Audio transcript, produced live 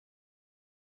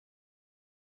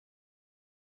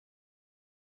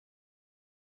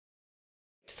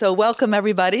So welcome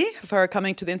everybody for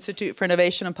coming to the Institute for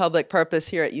Innovation and Public Purpose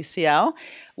here at UCL.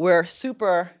 We're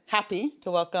super happy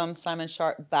to welcome Simon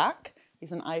Sharpe back.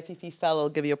 He's an IFPP fellow. I'll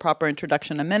give you a proper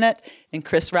introduction in a minute. And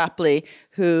Chris Rapley,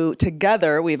 who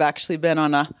together we've actually been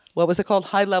on a, what was it called?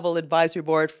 High-level advisory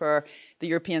board for the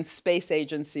European Space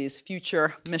Agency's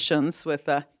future missions with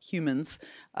humans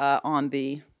on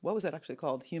the, what was it actually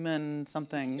called? Human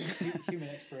something? Human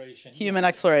exploration. Human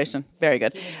exploration. Very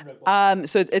good.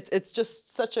 So it's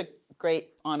just such a great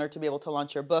honor to be able to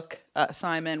launch your book,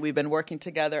 Simon. We've been working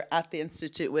together at the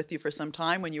Institute with you for some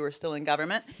time when you were still in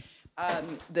government.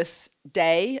 This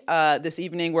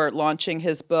evening, we're launching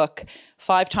his book,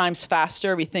 5 Times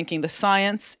Faster, Rethinking the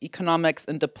Science, Economics,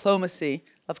 and Diplomacy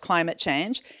of Climate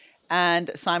Change.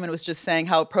 And Simon was just saying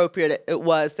how appropriate it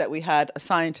was that we had a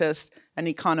scientist, an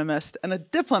economist, and a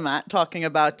diplomat talking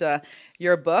about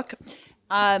your book.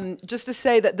 Just to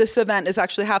say that this event is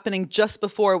actually happening just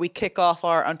before we kick off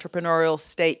our Entrepreneurial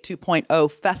State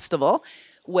 2.0 Festival,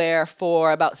 where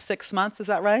for about 6 months, is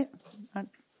that right,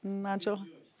 Angela?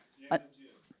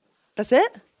 That's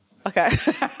it? Okay,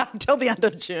 until the end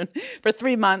of June. For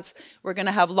 3 months, we're going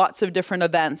to have lots of different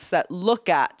events that look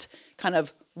at kind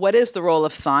of what is the role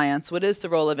of science, what is the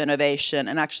role of innovation,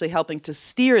 and actually helping to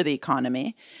steer the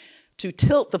economy to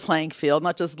tilt the playing field,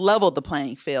 not just level the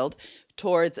playing field,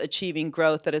 towards achieving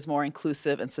growth that is more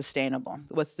inclusive and sustainable.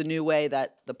 What's the new way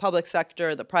that the public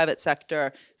sector, the private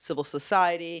sector, civil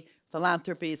society,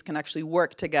 philanthropies can actually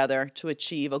work together to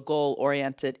achieve a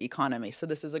goal-oriented economy. So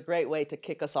this is a great way to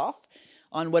kick us off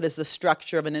on what is the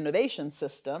structure of an innovation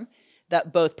system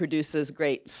that both produces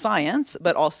great science,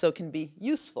 but also can be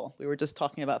useful. We were just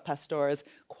talking about Pastore's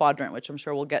quadrant, which I'm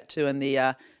sure we'll get to in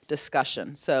the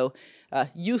discussion. So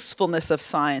usefulness of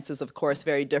science is, of course,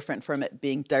 very different from it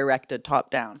being directed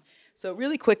top-down. So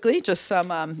really quickly, just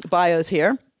some bios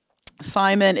here.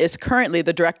 Simon is currently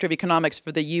the Director of Economics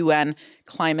for the UN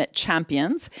Climate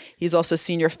Champions. He's also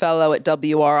Senior Fellow at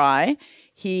WRI.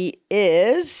 He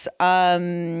is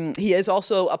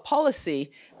also a policy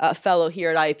fellow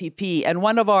here at IPP. And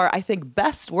one of our, I think,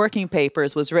 best working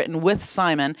papers was written with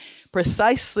Simon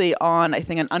precisely on, I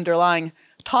think, an underlying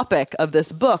topic of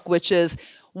this book, which is,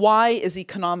 why is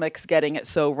economics getting it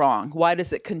so wrong? Why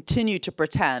does it continue to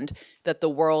pretend that the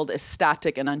world is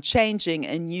static and unchanging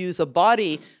and use a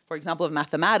body, for example, of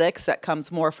mathematics that comes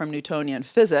more from Newtonian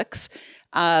physics,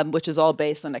 which is all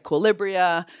based on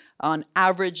equilibria, on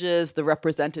averages, the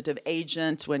representative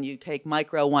agent, when you take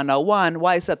Micro 101,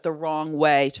 why is that the wrong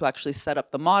way to actually set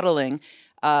up the modeling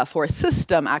for a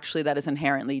system actually that is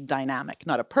inherently dynamic?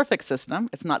 Not a perfect system.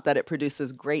 It's not that it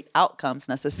produces great outcomes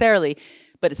necessarily,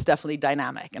 but it's definitely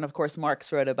dynamic. And of course,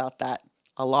 Marx wrote about that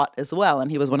a lot as well,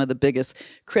 and he was one of the biggest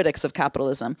critics of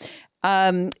capitalism.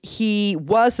 He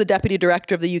was the deputy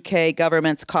director of the UK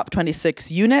government's COP26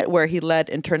 unit, where he led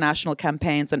international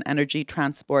campaigns on energy,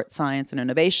 transport, science, and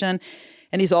innovation.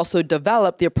 And he's also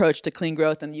developed the approach to clean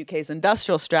growth in the UK's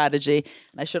industrial strategy.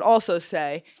 And I should also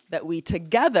say that we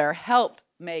together helped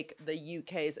make the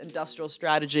UK's industrial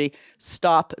strategy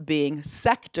stop being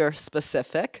sector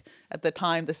specific. At the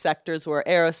time, the sectors were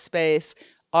aerospace,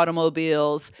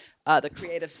 automobiles, the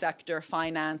creative sector,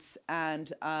 finance,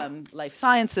 and life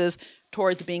sciences,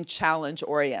 towards being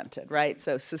challenge-oriented, right?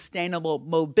 So sustainable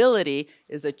mobility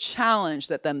is a challenge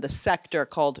that then the sector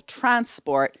called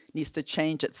transport needs to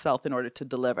change itself in order to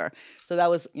deliver. So that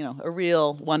was, you know, a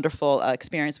real wonderful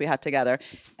experience we had together.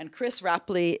 And Chris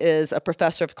Rapley is a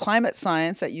professor of climate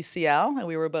science at UCL, and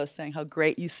we were both saying how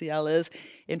great UCL is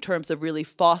in terms of really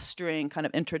fostering kind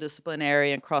of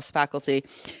interdisciplinary and cross-faculty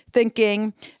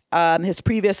thinking. His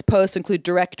previous posts include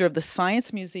director of the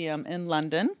Science Museum in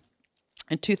London.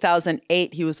 In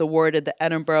 2008, he was awarded the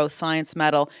Edinburgh Science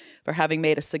Medal for having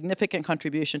made a significant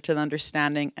contribution to the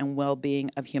understanding and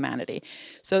well-being of humanity.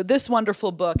 So this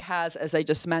wonderful book has, as I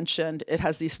just mentioned, it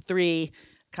has these 3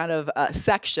 kind of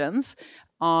sections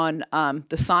on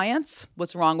the science,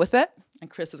 what's wrong with it, and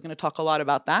Chris is going to talk a lot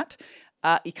about that.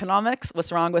 Economics,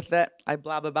 what's wrong with it? I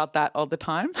blab about that all the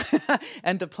time.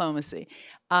 And diplomacy.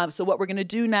 So what we're going to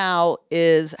do now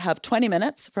is have 20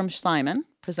 minutes from Simon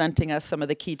presenting us some of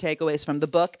the key takeaways from the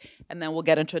book, and then we'll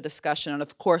get into a discussion. And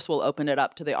of course, we'll open it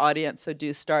up to the audience, so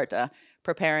do start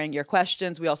preparing your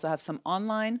questions. We also have some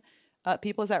online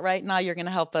people, is that right? Nai, you're going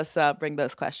to help us bring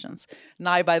those questions.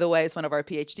 Nai, by the way, is one of our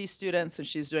PhD students, and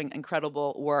she's doing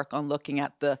incredible work on looking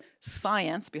at the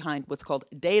science behind what's called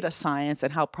data science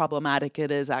and how problematic it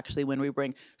is actually when we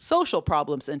bring social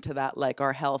problems into that, like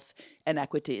our health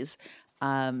inequities.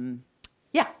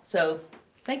 Yeah, so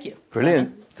thank you.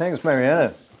 Brilliant. Thanks,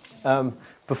 Mariana.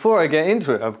 Before I get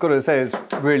into it, I've got to say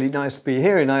it's really nice to be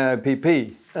here in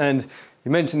IIPP. And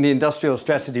You mentioned the industrial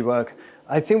strategy work.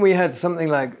 I think we had something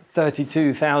like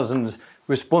 32,000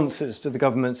 responses to the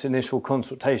government's initial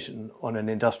consultation on an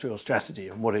industrial strategy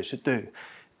and what it should do.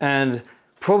 And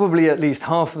probably at least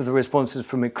half of the responses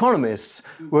from economists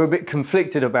were a bit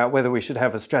conflicted about whether we should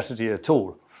have a strategy at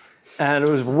all. And I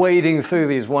was wading through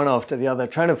these one after the other,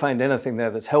 trying to find anything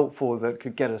there that's helpful that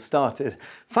could get us started.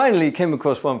 Finally, came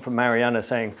across one from Mariana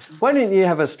saying, why don't you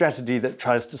have a strategy that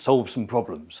tries to solve some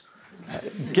problems?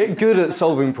 Get good at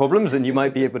solving problems and you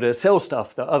might be able to sell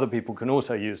stuff that other people can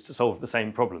also use to solve the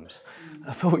same problems.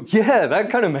 I thought, yeah, that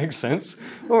kind of makes sense.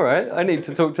 All right, I need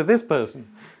to talk to this person.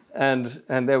 And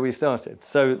there we started.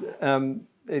 So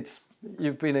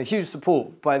you've been a huge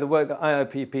support by the work that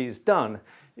IIPP has done.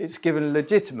 It's given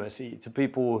legitimacy to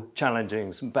people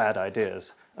challenging some bad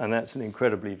ideas. And that's an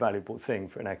incredibly valuable thing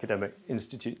for an academic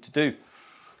institute to do.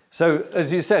 So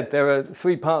as you said, there are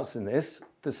 3 parts in this: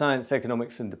 the science,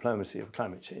 economics, and diplomacy of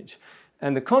climate change.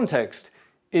 And the context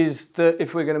is that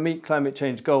if we're going to meet climate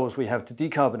change goals, we have to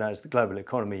decarbonize the global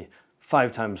economy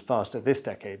 5 times faster this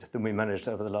decade than we managed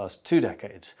over the last 2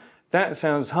 decades. That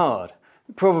sounds hard.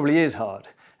 It probably is hard.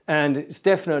 And it's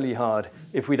definitely hard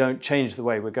if we don't change the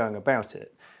way we're going about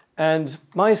it. And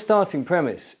my starting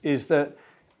premise is that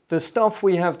the stuff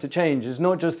we have to change is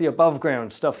not just the above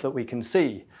ground stuff that we can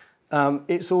see.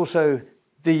 It's also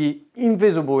the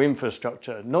invisible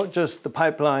infrastructure, not just the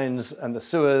pipelines and the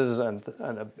sewers and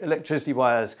the electricity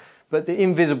wires, but the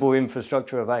invisible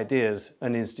infrastructure of ideas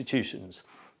and institutions.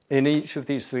 In each of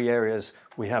these 3 areas,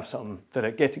 we have some that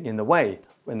are getting in the way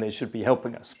when they should be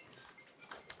helping us.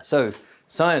 So,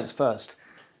 science first.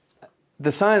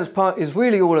 The science part is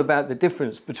really all about the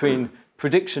difference between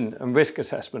prediction and risk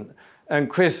assessment. And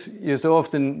Chris used to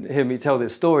often hear me tell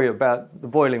this story about the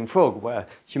boiling frog, where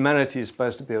humanity is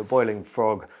supposed to be a boiling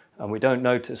frog, and we don't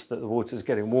notice that the water's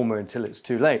getting warmer until it's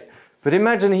too late. But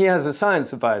imagine he has a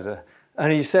science advisor,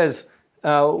 and he says,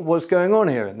 what's going on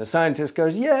here? And the scientist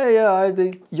goes, yeah,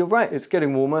 you're right, it's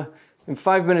getting warmer. In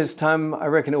 5 minutes' time, I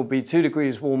reckon it'll be 2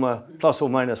 degrees warmer, plus or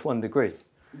minus 1 degree.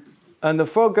 And the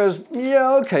frog goes,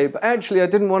 yeah, okay, but actually I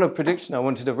didn't want a prediction, I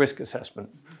wanted a risk assessment.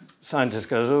 The scientist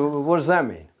goes, oh, what does that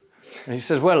mean? And he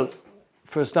says, well,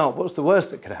 for a start, what's the worst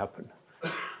that could happen?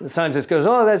 The scientist goes,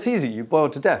 oh, that's easy, you boil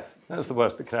to death. That's the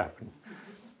worst that could happen.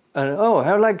 And, oh,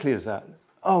 how likely is that?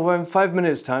 Oh, well, in 5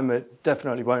 minutes' time, it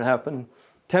definitely won't happen.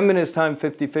 10 minutes' time,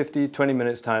 50-50, 20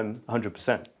 minutes' time,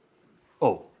 100%.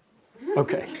 Oh,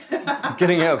 okay,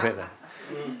 getting out of it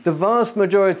then. The vast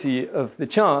majority of the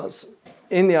charts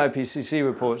in the IPCC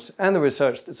reports and the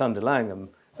research that's underlying them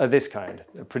are this kind,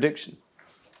 a prediction,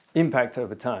 impact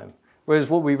over time. Whereas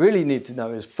what we really need to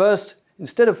know is first,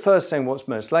 instead of first saying what's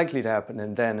most likely to happen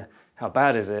and then how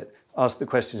bad is it, ask the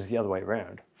questions the other way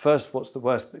around. First, what's the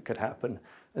worst that could happen?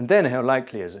 And then how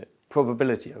likely is it?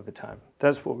 Probability over time.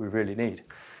 That's what we really need.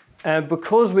 And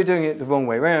because we're doing it the wrong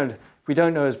way around, we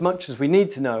don't know as much as we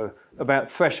need to know about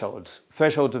thresholds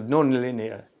of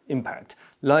non-linear impact.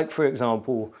 Like, for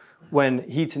example, when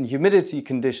heat and humidity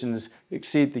conditions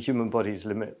exceed the human body's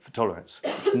limit for tolerance,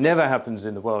 which never happens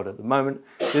in the world at the moment.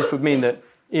 This would mean that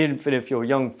even if you're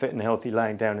young, fit and healthy,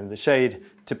 lying down in the shade,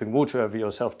 tipping water over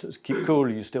yourself to keep cool,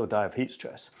 you still die of heat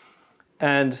stress.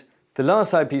 And the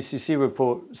last IPCC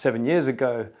report 7 years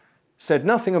ago said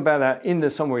nothing about that in the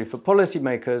summary for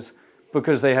policymakers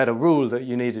because they had a rule that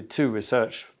you needed 2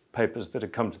 research papers that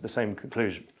had come to the same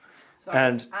conclusion. Sorry,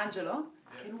 and Angelo,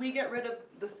 can we get rid of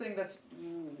the thing that's,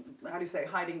 how do you say,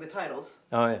 hiding the titles?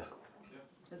 Oh, yeah.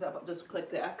 Is that just click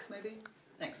the X maybe?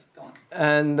 Thanks, go on.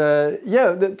 And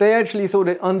yeah, they actually thought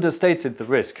it understated the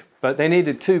risk, but they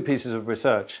needed 2 pieces of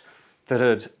research that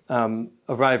had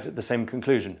arrived at the same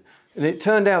conclusion. And it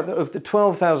turned out that of the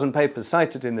 12,000 papers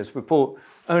cited in this report,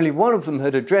 only 1 of them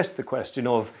had addressed the question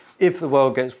of if the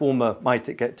world gets warmer, might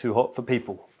it get too hot for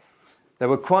people? There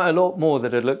were quite a lot more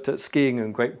that had looked at skiing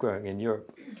and grape growing in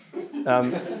Europe.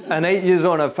 And 8 years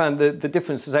on, I've found that the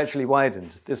difference has actually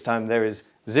widened. This time there is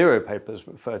 0 papers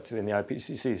referred to in the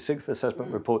IPCC 6th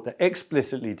assessment report that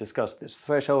explicitly discuss this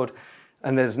threshold.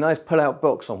 And there's a nice pull-out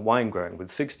box on wine growing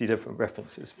with 60 different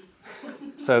references.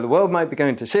 So the world might be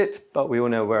going to shit, but we all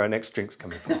know where our next drink's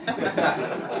coming from.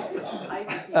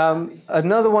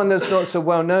 Another one that's not so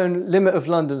well known, limit of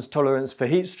London's tolerance for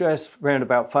heat stress, around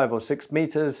about 5 or 6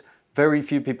 meters. Very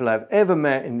few people I've ever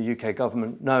met in the UK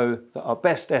government know that our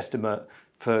best estimate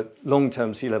for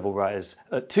long-term sea level rise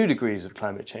at 2 degrees of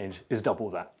climate change is double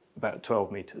that, about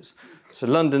 12 meters. So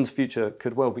London's future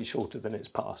could well be shorter than its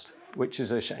past, which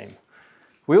is a shame.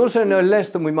 We also know less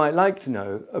than we might like to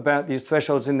know about these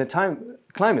thresholds in the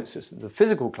climate system, the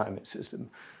physical climate system.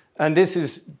 And this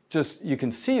is just, you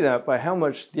can see that by how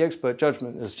much the expert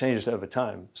judgment has changed over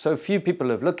time. So few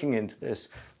people are looking into this,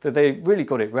 that they really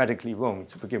got it radically wrong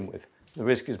to begin with. The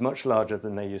risk is much larger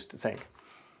than they used to think.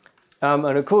 And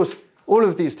of course, all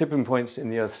of these tipping points in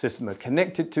the Earth system are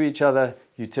connected to each other.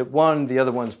 You tip one, the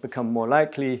other ones become more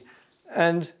likely.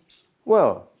 And,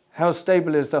 well, how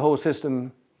stable is the whole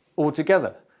system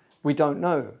altogether? We don't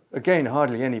know. Again,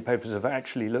 hardly any papers have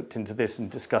actually looked into this and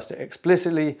discussed it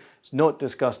explicitly. It's not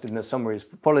discussed in the summaries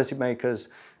for policymakers,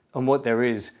 and what there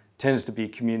is tends to be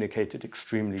communicated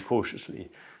extremely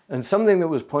cautiously. And something that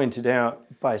was pointed out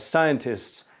by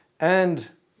scientists and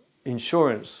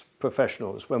insurance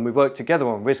professionals when we work together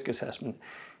on risk assessment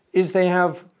is they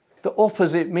have the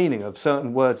opposite meaning of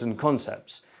certain words and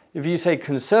concepts. If you say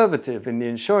conservative in the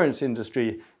insurance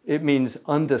industry, it means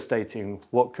understating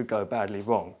what could go badly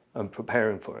wrong and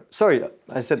preparing for it. Sorry,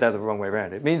 I said that the wrong way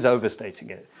around. It means overstating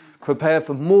it. Prepare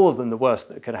for more than the worst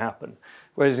that could happen.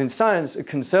 Whereas in science, a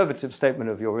conservative statement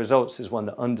of your results is one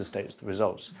that understates the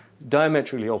results.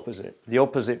 Diametrically opposite, the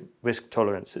opposite risk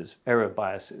tolerances, error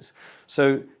biases.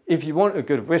 So if you want a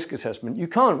good risk assessment, you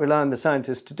can't rely on the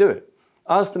scientists to do it.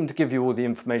 Ask them to give you all the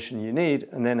information you need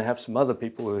and then have some other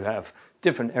people who have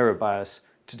different error bias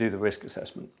to do the risk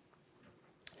assessment.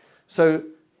 So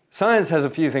science has a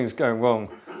few things going wrong,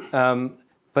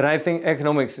 but I think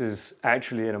economics is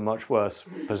actually in a much worse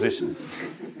position.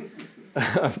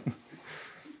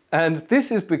 And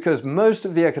this is because most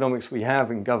of the economics we have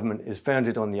in government is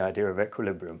founded on the idea of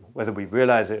equilibrium, whether we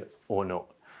realize it or not.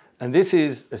 And this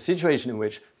is a situation in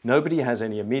which nobody has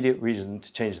any immediate reason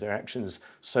to change their actions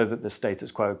so that the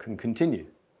status quo can continue.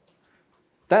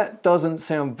 That doesn't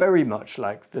sound very much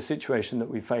like the situation that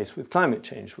we face with climate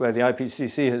change, where the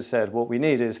IPCC has said what we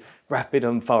need is rapid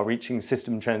and far-reaching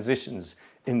system transitions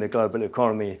in the global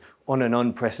economy on an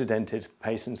unprecedented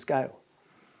pace and scale.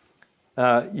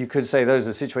 You could say those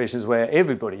are situations where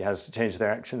everybody has to change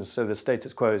their actions so the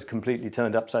status quo is completely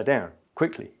turned upside down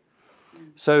quickly.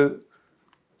 So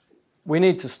we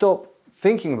need to stop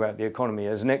thinking about the economy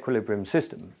as an equilibrium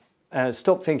system,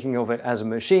 stop thinking of it as a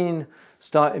machine,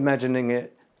 start imagining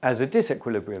it as a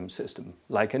disequilibrium system,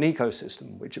 like an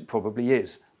ecosystem, which it probably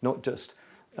is, not just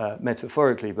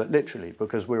metaphorically, but literally,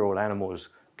 because we're all animals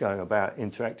going about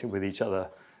interacting with each other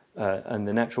and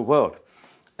the natural world.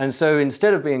 And so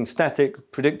instead of being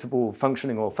static, predictable,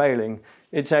 functioning or failing,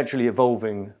 it's actually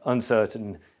evolving,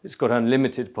 uncertain, it's got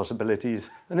unlimited possibilities,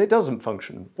 and it doesn't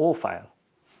function or fail.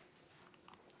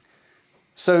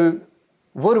 So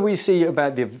what do we see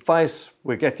about the advice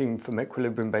we're getting from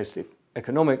equilibrium-based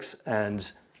economics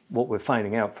and what we're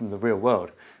finding out from the real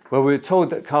world? Well, we're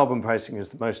told that carbon pricing is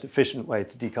the most efficient way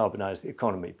to decarbonize the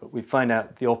economy, but we find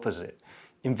out the opposite.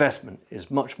 Investment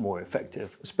is much more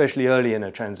effective, especially early in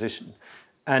a transition.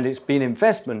 And it's been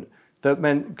investment that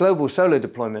meant global solar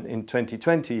deployment in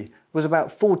 2020 was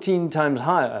about 14 times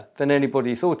higher than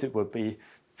anybody thought it would be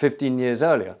 15 years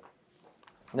earlier.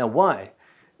 Now, why?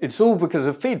 It's all because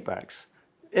of feedbacks.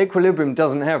 Equilibrium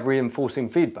doesn't have reinforcing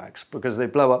feedbacks because they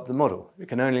blow up the model. It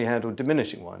can only handle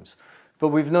diminishing ones. But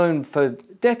we've known for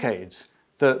decades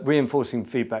that reinforcing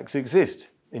feedbacks exist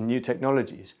in new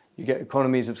technologies. You get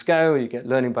economies of scale, you get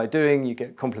learning by doing, you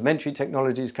get complementary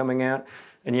technologies coming out,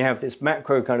 and you have this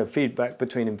macro kind of feedback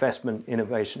between investment,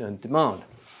 innovation, and demand.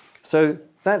 So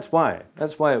that's why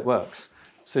it works.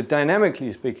 So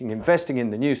dynamically speaking, investing in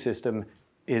the new system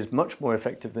is much more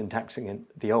effective than taxing in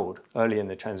the old early in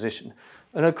the transition.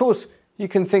 And of course, you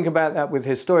can think about that with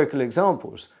historical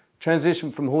examples.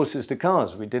 Transition from horses to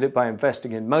cars. We did it by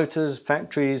investing in motors,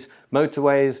 factories,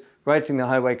 motorways, writing the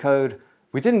highway code.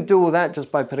 We didn't do all that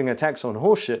just by putting a tax on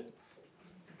horse shit.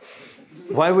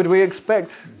 Why would we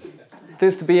expect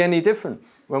this to be any different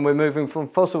when we're moving from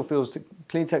fossil fuels to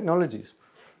clean technologies?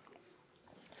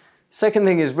 Second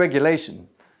thing is regulation.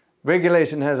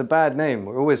 Regulation has a bad name.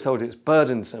 We're always told it's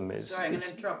burdensome. Sorry, I'm going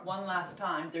to interrupt one last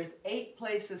time. There's 8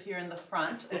 places here in the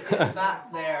front. The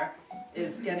back there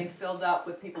is getting filled up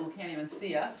with people who can't even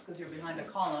see us because you're behind a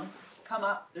column. Come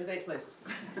up, there's 8 places.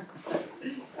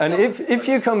 And if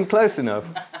you come close enough,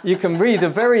 you can read a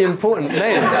very important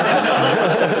name.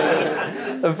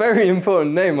 A very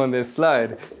important name on this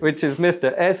slide, which is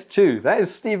Mr. S. Chu. That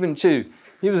is Stephen Chu.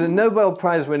 He was a Nobel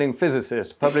Prize-winning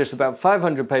physicist, published about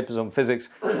 500 papers on physics,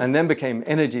 and then became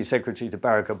Energy Secretary to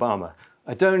Barack Obama.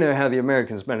 I don't know how the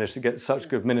Americans managed to get such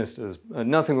good ministers.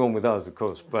 Nothing wrong with ours, of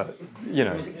course, but, you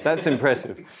know, that's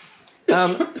impressive.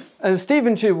 And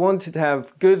Stephen Chu wanted to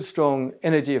have good, strong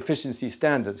energy efficiency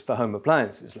standards for home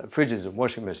appliances, like fridges and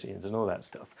washing machines and all that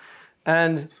stuff.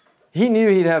 And he knew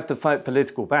he'd have to fight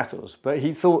political battles, but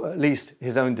he thought at least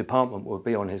his own department would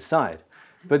be on his side.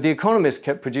 But the economists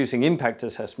kept producing impact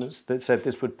assessments that said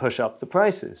this would push up the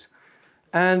prices.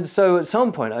 And so at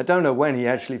some point, I don't know when he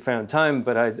actually found time,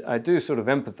 but I do sort of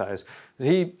empathize.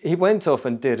 He went off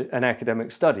and did an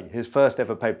academic study, his first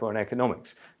ever paper on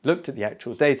economics, looked at the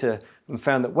actual data and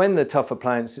found that when the tough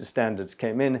appliances standards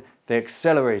came in, they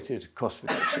accelerated cost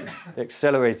reduction, they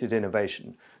accelerated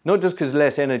innovation. Not just because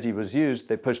less energy was used,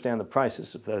 they pushed down the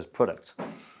prices of those products.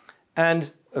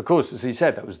 And of course, as he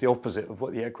said, that was the opposite of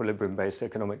what the equilibrium-based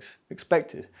economics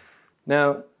expected.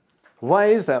 Now, why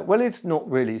is that? Well, it's not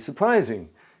really surprising.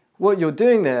 What you're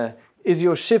doing there is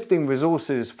you're shifting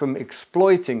resources from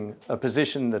exploiting a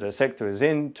position that a sector is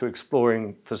in to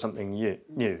exploring for something new.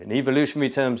 In evolutionary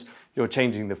terms, you're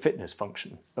changing the fitness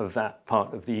function of that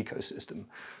part of the ecosystem.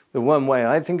 The one way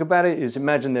I think about it is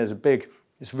imagine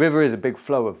this river is a big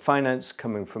flow of finance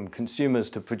coming from consumers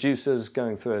to producers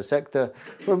going through a sector.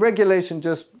 Well, regulation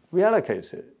just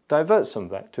reallocates it, diverts some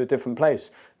of that to a different place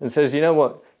and says, you know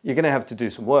what? You're going to have to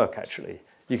do some work, actually.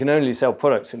 You can only sell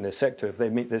products in this sector if they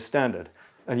meet this standard.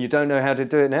 And you don't know how to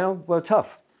do it now? Well,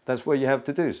 tough. That's what you have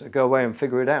to do. So go away and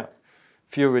figure it out.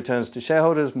 Fewer returns to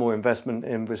shareholders, more investment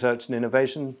in research and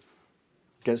innovation.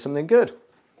 Get something good.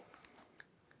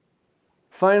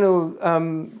 Final,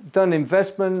 done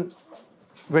investment,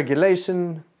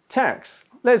 regulation, tax.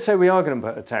 Let's say we are going to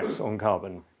put a tax on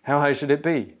carbon. How high should it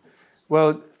be?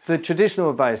 Well, the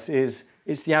traditional advice is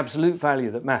it's the absolute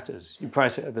value that matters. You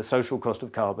price it at the social cost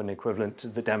of carbon equivalent to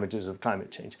the damages of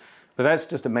climate change. But that's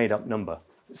just a made-up number.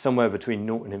 It's somewhere between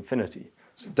 0 and infinity.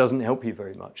 So it doesn't help you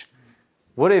very much.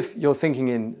 What if you're thinking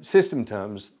in system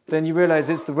terms? Then you realize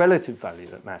it's the relative value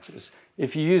that matters.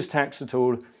 If you use tax at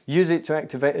all, use it to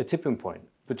activate a tipping point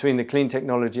between the clean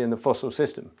technology and the fossil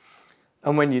system.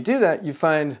 And when you do that, you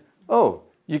find, oh,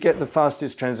 you get the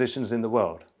fastest transitions in the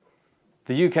world.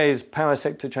 The UK's power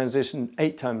sector transition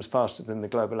 8 times faster than the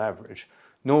global average.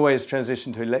 Norway's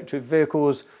transition to electric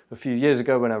vehicles, a few years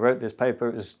ago when I wrote this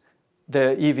paper,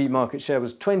 their EV market share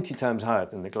was 20 times higher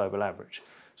than the global average.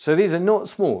 So these are not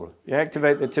small. You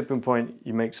activate the tipping point,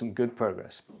 you make some good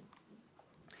progress.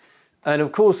 And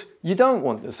of course, you don't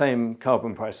want the same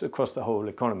carbon price across the whole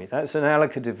economy. That's an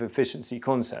allocative efficiency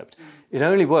concept. It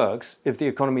only works if the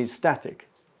economy is static,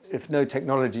 if no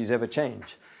technologies ever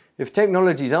change. If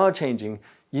technologies are changing,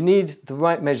 you need the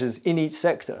right measures in each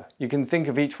sector. You can think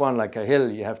of each one like a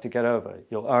hill you have to get over.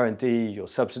 Your R&D, your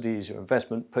subsidies, your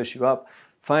investment push you up.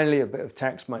 Finally, a bit of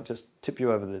tax might just tip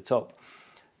you over the top.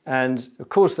 And of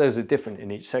course, those are different in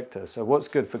each sector. So what's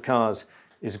good for cars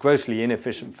is grossly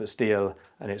inefficient for steel,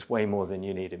 and it's way more than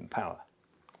you need in power.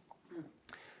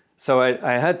 So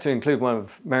I had to include one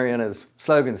of Mariana's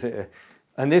slogans here.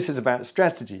 And this is about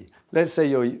strategy. Let's say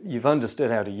you've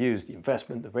understood how to use the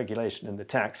investment, the regulation, and the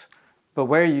tax, but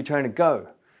where are you trying to go?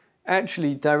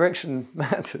 Actually, direction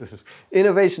matters.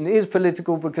 Innovation is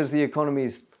political because the economy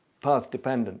is path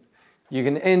dependent. You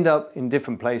can end up in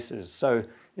different places. So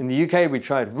in the UK, we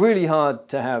tried really hard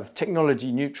to have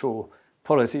technology neutral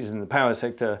policies in the power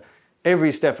sector.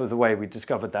 Every step of the way, we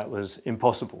discovered that was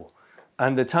impossible.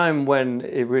 And the time when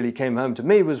it really came home to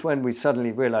me was when we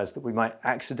suddenly realized that we might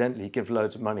accidentally give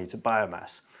loads of money to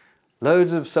biomass.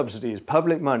 Loads of subsidies,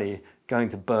 public money, going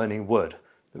to burning wood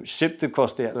that was shipped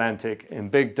across the Atlantic in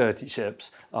big dirty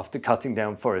ships after cutting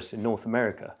down forests in North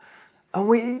America. And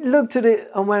we looked at it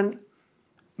and went,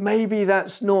 maybe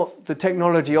that's not the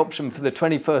technology option for the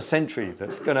 21st century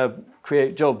that's going to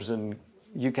create jobs and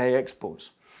UK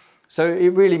exports. So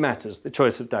it really matters, the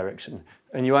choice of direction.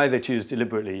 And you either choose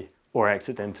deliberately or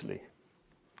accidentally.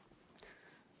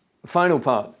 The final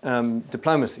part,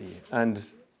 diplomacy. And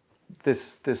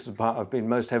this is the part I've been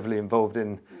most heavily involved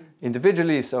in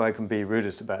individually, so I can be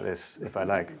rudest about this if I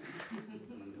like.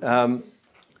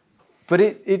 But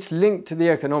it's linked to the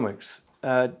economics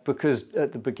because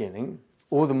at the beginning,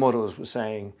 all the models were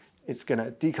saying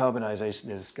decarbonisation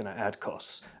is going to add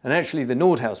costs. And actually the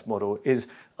Nordhaus model is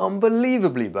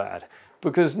unbelievably bad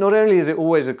because not only is it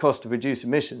always a cost to reduce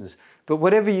emissions, but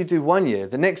whatever you do one year,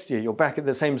 the next year you're back at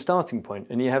the same starting point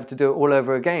and you have to do it all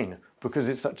over again because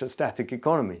it's such a static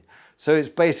economy. So it's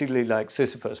basically like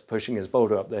Sisyphus pushing his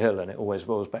boulder up the hill and it always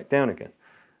rolls back down again.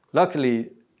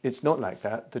 Luckily, it's not like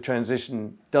that. The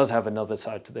transition does have another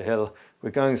side to the hill. We're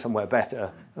going somewhere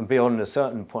better, and beyond a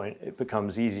certain point, it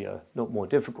becomes easier, not more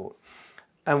difficult.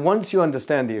 And once you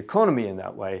understand the economy in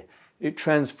that way, it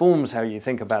transforms how you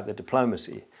think about the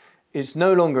diplomacy. It's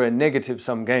no longer a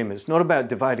negative-sum game. It's not about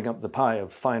dividing up the pie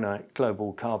of finite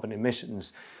global carbon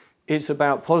emissions. It's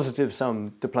about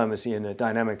positive-sum diplomacy in a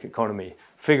dynamic economy,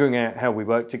 figuring out how we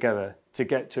work together to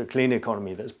get to a clean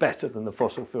economy that's better than the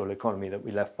fossil fuel economy that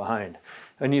we left behind.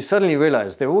 And you suddenly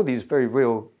realize there are all these very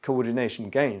real coordination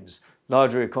gains.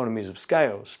 larger economies of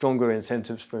scale, stronger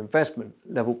incentives for investment,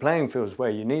 level playing fields where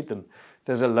you need them.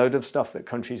 There's a load of stuff that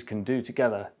countries can do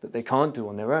together that they can't do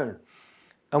on their own.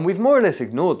 And we've more or less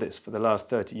ignored this for the last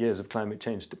 30 years of climate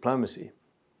change diplomacy.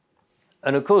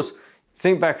 And of course,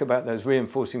 think back about those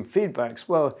reinforcing feedbacks.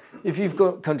 Well, if you've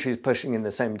got countries pushing in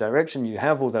the same direction, you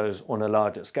have all those on a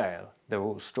larger scale. They're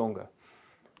all stronger.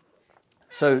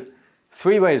 So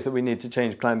 3 ways that we need to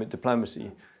change climate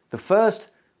diplomacy. The first,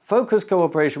 focus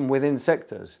cooperation within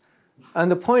sectors. And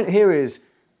the point here is,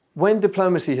 when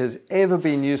diplomacy has ever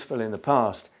been useful in the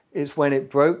past, it's when it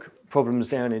broke problems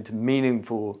down into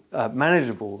meaningful,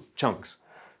 manageable chunks.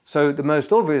 So the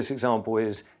most obvious example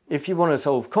is, if you want to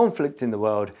solve conflict in the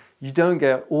world, you don't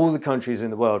get all the countries in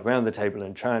the world round the table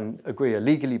and try and agree a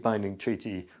legally binding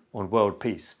treaty on world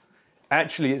peace.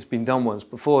 Actually, it's been done once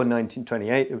before in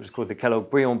 1928. It was called the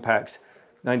Kellogg-Briand Pact,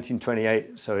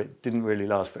 1928, so it didn't really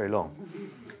last very long.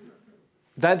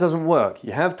 That doesn't work.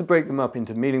 You have to break them up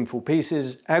into meaningful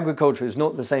pieces. Agriculture is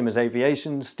not the same as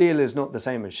aviation. Steel is not the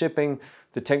same as shipping.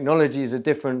 The technologies are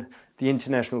different. The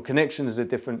international connections are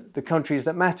different. The countries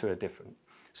that matter are different.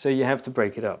 So you have to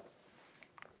break it up.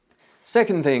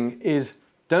 Second thing is,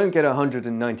 don't get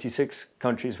 196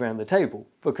 countries around the table,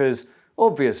 because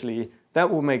obviously that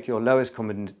will make your lowest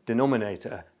common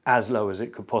denominator as low as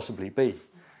it could possibly be.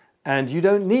 And you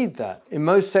don't need that. In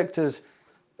most sectors,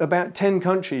 about 10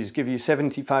 countries give you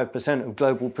 75% of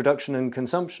global production and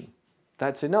consumption.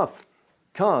 That's enough.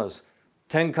 Cars,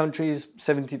 10 countries,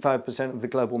 75% of the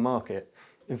global market.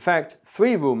 In fact,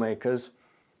 3 rule makers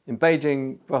in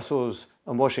Beijing, Brussels,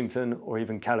 and Washington, or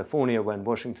even California when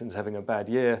Washington's having a bad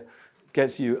year,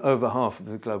 gets you over half of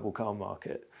the global car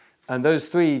market. And those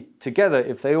 3 together,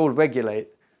 if they all regulate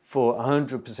for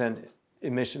 100%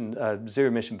 zero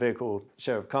emission vehicle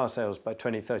share of car sales by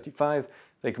 2035,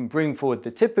 they can bring forward the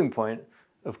tipping point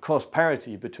of cost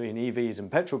parity between EVs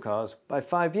and petrol cars by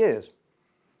 5 years.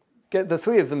 Get the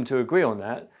 3 of them to agree on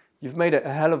that, you've made it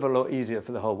a hell of a lot easier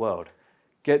for the whole world.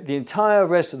 Get the entire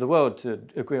rest of the world to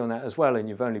agree on that as well, and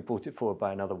you've only brought it forward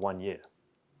by another 1 year.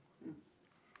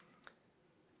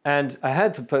 And I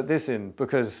had to put this in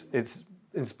because it's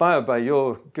inspired by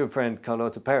your good friend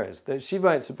Carlota Perez, that she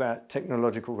writes about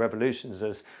technological revolutions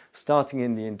as starting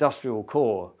in the industrial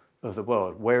core of the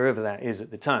world, wherever that is at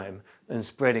the time, and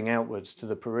spreading outwards to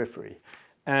the periphery.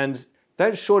 And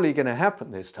that's surely going to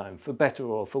happen this time, for better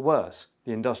or for worse.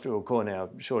 The industrial core now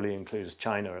surely includes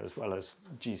China as well as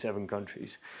G7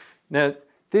 countries. Now,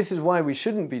 this is why we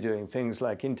shouldn't be doing things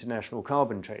like international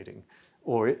carbon trading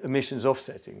or emissions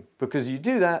offsetting, because you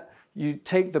do that, you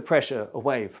take the pressure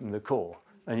away from the core,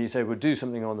 and you say, we'll do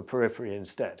something on the periphery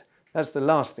instead. That's the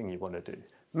last thing you want to do.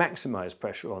 Maximize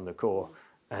pressure on the core,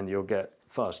 and you'll get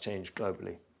fast change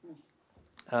globally.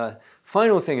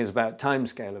 Final thing is about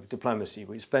timescale of diplomacy.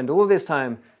 We spend all this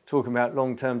time talking about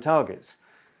long-term targets,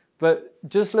 but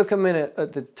just look a minute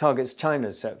at the targets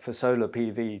China set for solar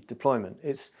PV deployment.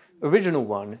 Its original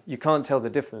one, you can't tell the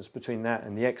difference between that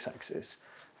and the x-axis.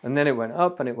 And then it went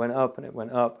up and it went up and it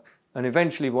went up. And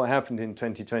eventually what happened in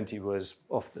 2020 was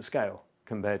off the scale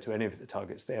compared to any of the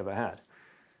targets they ever had.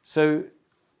 So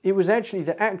it was actually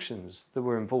the actions that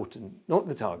were important, not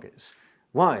the targets.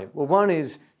 Why? Well, one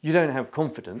is you don't have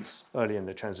confidence early in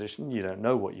the transition. You don't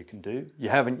know what you can do. You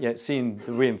haven't yet seen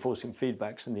the reinforcing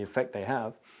feedbacks and the effect they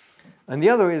have. And the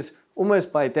other is,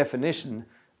 almost by definition,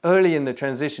 early in the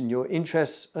transition, your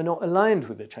interests are not aligned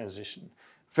with the transition.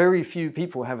 Very few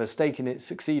people have a stake in it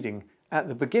succeeding at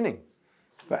the beginning.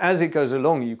 But as it goes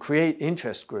along, you create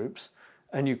interest groups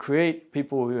and you create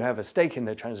people who have a stake in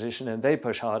the transition, and they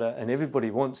push harder and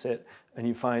everybody wants it. And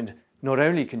you find not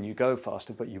only can you go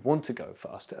faster, but you want to go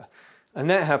faster. And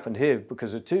that happened here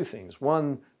because of 2 things.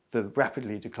 One, the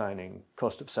rapidly declining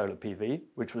cost of solar PV,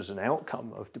 which was an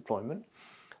outcome of deployment.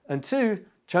 And 2,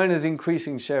 China's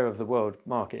increasing share of the world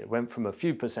market. It went from a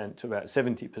few percent to about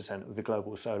 70% of the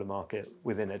global solar market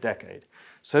within a decade.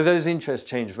 So those interests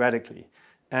changed radically.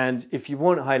 And if you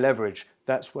want high leverage,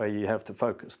 that's where you have to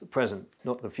focus, the present,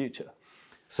 not the future.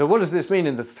 So what does this mean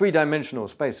in the 3-dimensional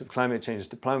space of climate change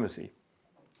diplomacy?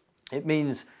 It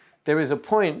means there is a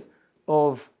point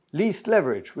of least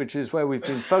leverage, which is where we've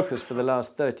been focused for the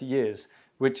last 30 years,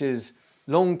 which is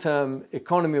long-term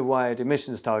economy-wide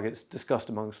emissions targets discussed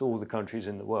amongst all the countries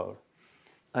in the world.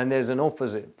 And there's an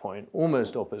opposite point,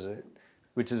 almost opposite,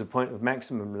 which is a point of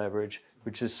maximum leverage,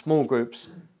 which is small groups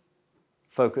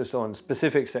focused on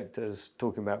specific sectors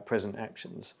talking about present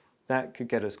actions. That could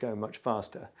get us going much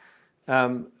faster.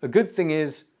 A good thing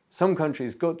is some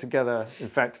countries got together, in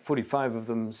fact 45 of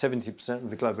them, 70% of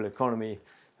the global economy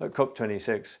at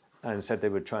COP26, and said they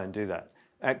would try and do that,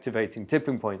 activating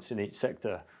tipping points in each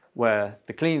sector where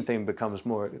the clean thing becomes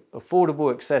more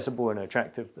affordable, accessible, and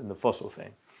attractive than the fossil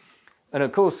thing. And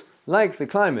of course, like the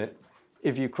climate,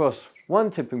 if you cross one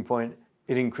tipping point,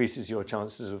 it increases your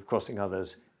chances of crossing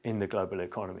others in the global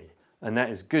economy. And that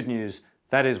is good news.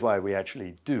 That is why we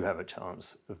actually do have a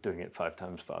chance of doing it 5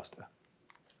 times faster.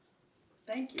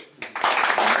 Thank you.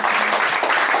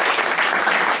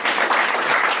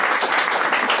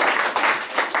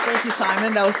 Thank you,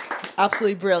 Simon. That was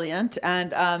absolutely brilliant.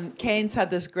 And Keynes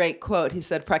had this great quote. He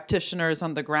said, practitioners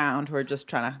on the ground who are just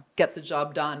trying to get the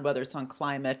job done, whether it's on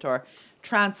climate or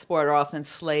transport, are often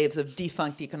slaves of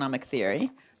defunct economic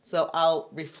theory. So I'll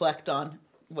reflect on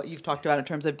what you've talked about in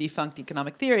terms of defunct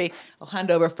economic theory. I'll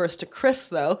hand over first to Chris,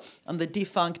 though, on the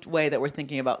defunct way that we're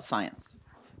thinking about science.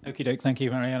 Okie doke, thank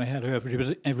you, Mariana. Hello,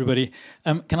 everybody.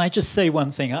 Can I just say one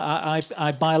thing?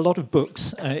 I buy a lot of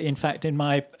books. In fact, in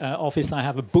my office, I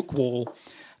have a book wall.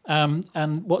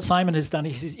 And what Simon has done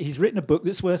is he's written a book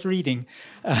that's worth reading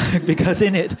because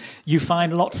in it you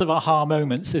find lots of aha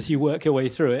moments as you work your way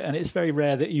through it, and it's very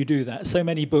rare that you do that. So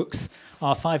many books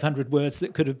are 500 words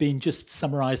that could have been just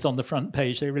summarized on the front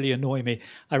page. They really annoy me.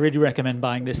 I really recommend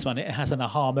buying this one. It has an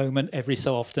aha moment every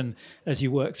so often as you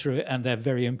work through it, and they're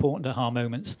very important aha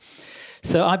moments.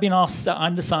 So I've been asked,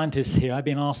 I'm the scientist here, I've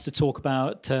been asked to talk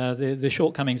about the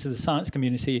shortcomings of the science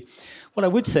community. What I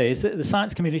would say is that the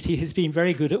science community has been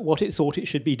very good at what it thought it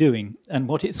should be doing. And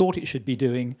what it thought it should be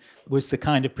doing was the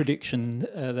kind of prediction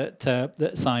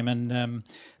that Simon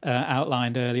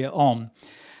outlined earlier on.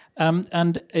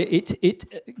 And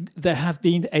there have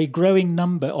been a growing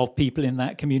number of people in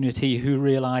that community who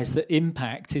realise that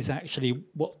impact is actually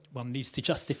what one needs to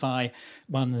justify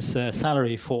one's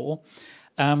salary for.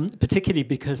 Particularly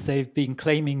because they've been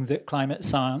claiming that climate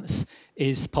science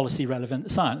is policy-relevant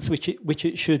science, which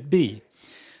it should be.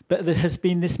 But there has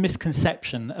been this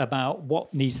misconception about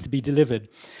what needs to be delivered.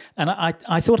 And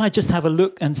I thought I'd just have a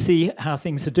look and see how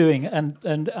things are doing.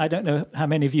 And I don't know how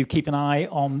many of you keep an eye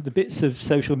on the bits of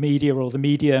social media or the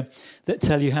media that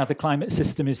tell you how the climate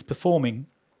system is performing.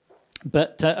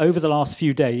 But over the last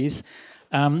few days,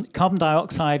 carbon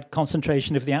dioxide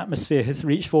concentration of the atmosphere has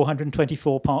reached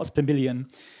 424 parts per million,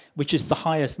 which is the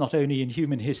highest not only in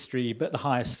human history, but the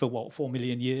highest for, 4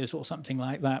 million years or something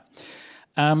like that.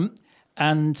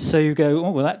 And so you go,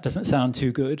 oh, well, that doesn't sound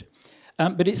too good.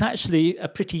 But it's actually a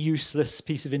pretty useless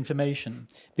piece of information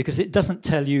because it doesn't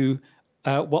tell you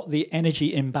what the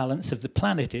energy imbalance of the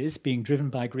planet is being driven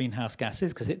by greenhouse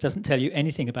gases, because it doesn't tell you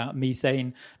anything about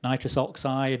methane, nitrous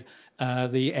oxide,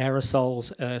 the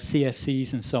aerosols,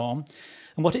 CFCs, and so on.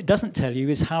 And what it doesn't tell you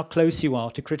is how close you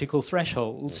are to critical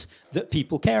thresholds that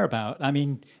people care about. I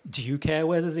mean, do you care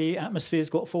whether the atmosphere's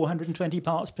got 420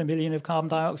 parts per million of carbon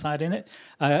dioxide in it?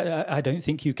 I don't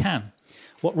think you can.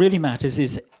 What really matters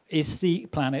is the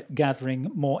planet gathering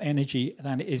more energy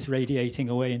than it is radiating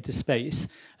away into space?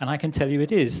 And I can tell you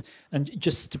it is. And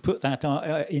just to put that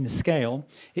in scale,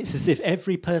 it's as if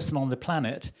every person on the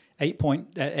planet,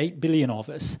 8.8 billion of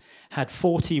us, had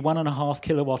 40 1.5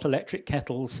 kilowatt electric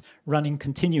kettles running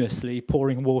continuously,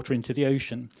 pouring water into the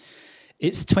ocean.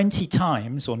 It's 20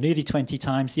 times, or nearly 20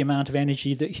 times, the amount of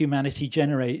energy that humanity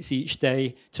generates each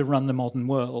day to run the modern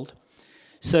world.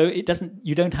 So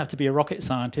you don't have to be a rocket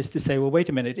scientist to say, well, wait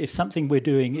a minute, if something we're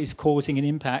doing is causing an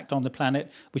impact on the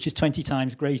planet which is 20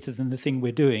 times greater than the thing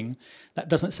we're doing, that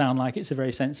doesn't sound like it's a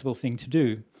very sensible thing to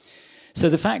do. So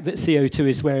the fact that CO2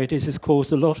 is where it is has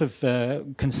caused a lot of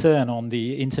concern on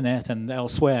the internet and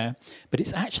elsewhere, but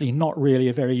it's actually not really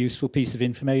a very useful piece of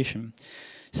information.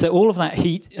 So all of that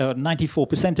heat,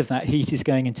 94% of that heat is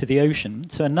going into the ocean.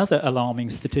 So another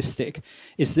alarming statistic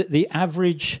is that the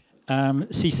average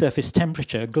sea surface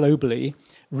temperature globally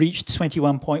reached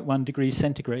 21.1 degrees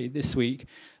centigrade this week,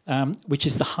 which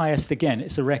is the highest again.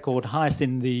 It's a record, highest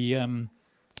in the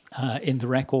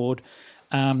record,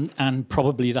 and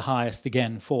probably the highest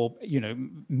again for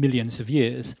millions of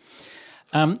years.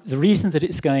 The reason that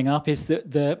it's going up is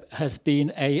that there has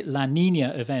been a La Nina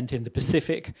event in the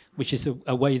Pacific, which is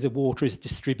a way the water is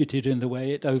distributed and the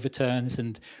way it overturns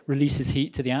and releases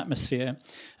heat to the atmosphere.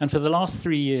 And for the last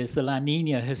 3 years, the La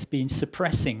Nina has been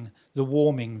suppressing the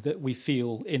warming that we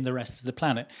feel in the rest of the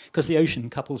planet, because the ocean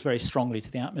couples very strongly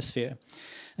to the atmosphere.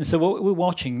 And so what we're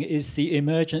watching is the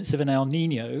emergence of an El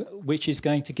Nino, which is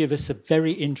going to give us a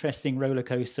very interesting roller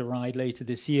coaster ride later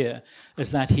this year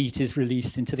as that heat is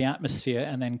released into the atmosphere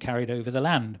and then carried over the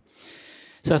land.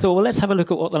 So I thought, well, let's have a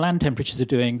look at what the land temperatures are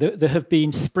doing. There have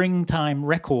been springtime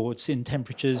records in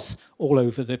temperatures all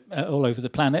over the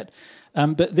planet.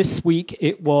 But this week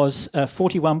it was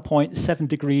 41.7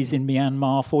 degrees in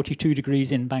Myanmar, 42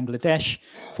 degrees in Bangladesh,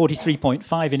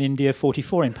 43.5 in India,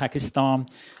 44 in Pakistan,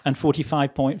 and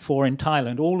 45.4 in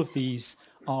Thailand. All of these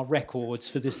are records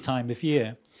for this time of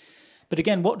year. But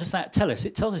again, what does that tell us?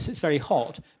 It tells us it's very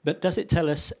hot, but does it tell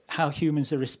us how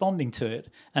humans are responding to it?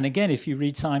 And again, if you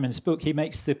read Simon's book, he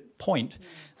makes the point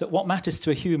that what matters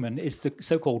to a human is the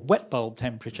so-called wet bulb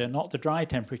temperature, not the dry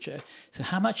temperature. So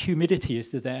how much humidity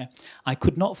is there? I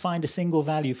could not find a single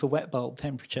value for wet bulb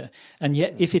temperature. And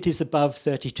yet, if it is above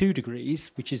 32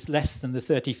 degrees, which is less than the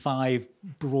 35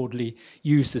 broadly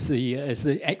used as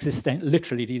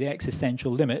literally the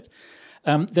existential limit,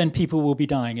 then people will be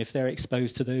dying if they're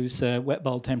exposed to those wet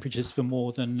bulb temperatures for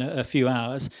more than a few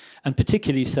hours, and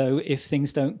particularly so if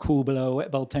things don't cool below a wet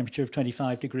bulb temperature of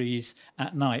 25 degrees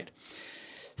at night.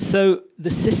 So the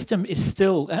system is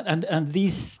still, and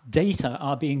these data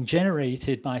are being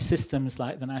generated by systems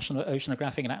like the National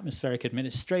Oceanographic and Atmospheric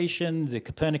Administration, the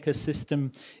Copernicus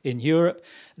system in Europe.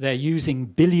 They're using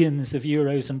billions of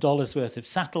euros and dollars worth of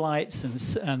satellites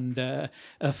and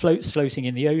floats floating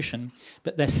in the ocean,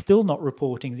 but they're still not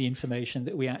reporting the information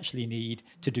that we actually need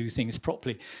to do things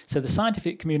properly. So the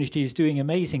scientific community is doing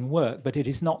amazing work, but it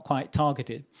is not quite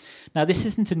targeted. Now, this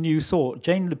isn't a new thought.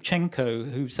 Jane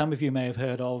Lubchenco, who some of you may have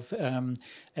heard of,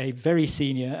 a very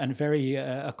senior and very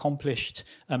accomplished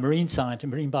marine scientist,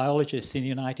 marine biologist in the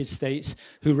United States,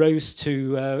 who rose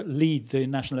to lead the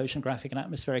National Oceanographic and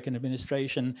Atmospheric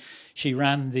Administration. She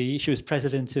was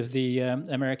president of the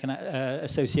American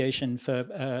Association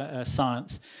for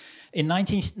Science. In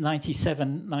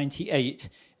 1997-98,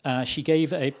 she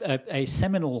gave a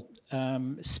seminal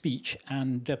speech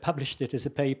and published it as a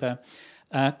paper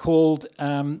called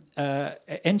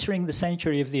Entering the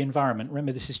Century of the Environment.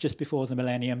 Remember, this is just before the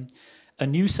millennium. A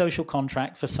New Social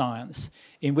Contract for Science,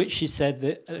 in which she said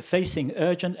that facing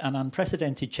urgent and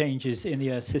unprecedented changes in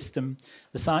the Earth system,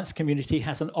 the science community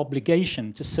has an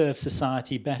obligation to serve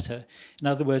society better. In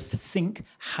other words, to think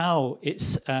how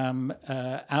its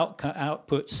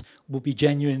outputs will be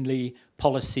genuinely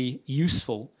policy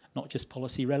useful, not just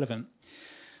policy relevant.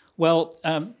 Well,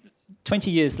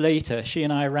 20 years later, she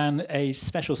and I ran a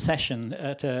special session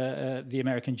at the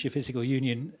American Geophysical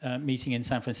Union meeting in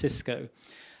San Francisco,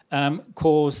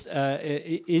 called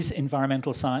Is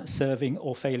Environmental Science Serving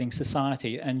or Failing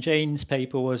Society? And Jane's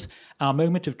paper was Our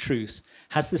Moment of Truth,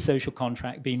 Has the Social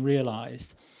Contract Been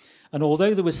Realized? And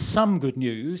although there was some good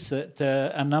news that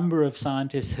a number of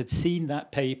scientists had seen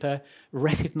that paper,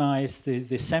 recognized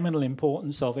the seminal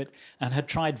importance of it, and had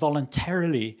tried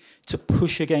voluntarily to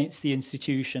push against the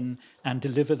institution and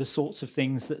deliver the sorts of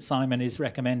things that Simon is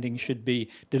recommending should be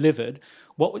delivered,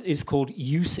 what is called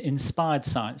use-inspired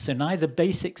science. So neither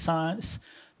basic science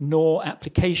nor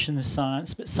application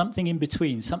science, but something in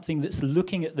between, something that's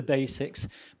looking at the basics,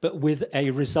 but with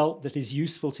a result that is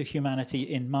useful to humanity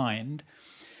in mind.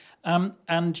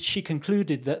 And she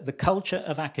concluded that the culture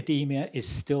of academia is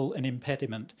still an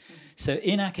impediment. So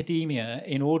in academia,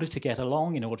 in order to get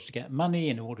along, in order to get money,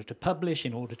 in order to publish,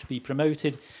 in order to be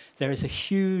promoted, there is a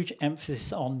huge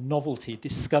emphasis on novelty,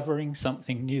 discovering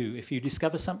something new. If you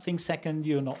discover something second,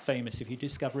 you're not famous. If you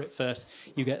discover it first,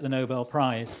 you get the Nobel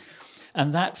Prize.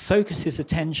 And that focuses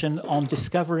attention on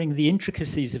discovering the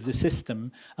intricacies of the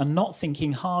system and not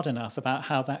thinking hard enough about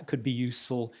how that could be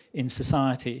useful in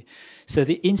society. So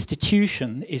the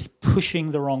institution is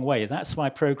pushing the wrong way. That's why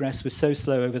progress was so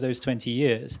slow over those 20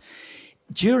 years.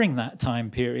 During that time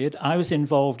period, I was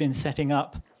involved in setting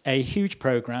up a huge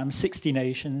program, 60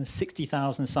 nations,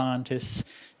 60,000 scientists,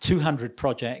 200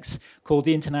 projects, called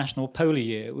the International Polar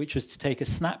Year, which was to take a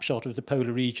snapshot of the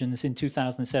polar regions in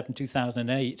 2007,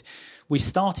 2008. We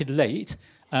started late.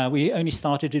 We only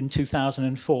started in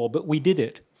 2004, but we did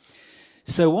it.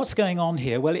 So what's going on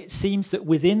here? Well, it seems that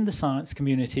within the science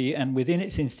community and within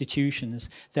its institutions,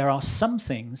 there are some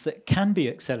things that can be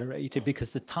accelerated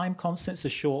because the time constants are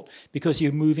short, because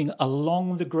you're moving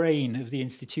along the grain of the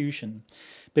institution.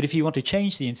 But if you want to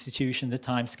change the institution, the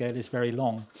timescale is very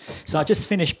long. So I'll just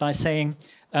finish by saying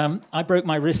I broke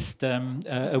my wrist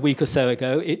a week or so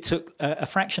ago. It took a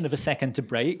fraction of a second to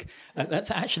break.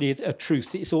 That's actually a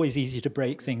truth. It's always easier to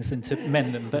break things than to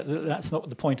mend them, but that's not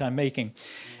the point I'm making.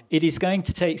 It is going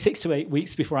to take 6 to 8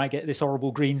 weeks before I get this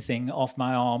horrible green thing off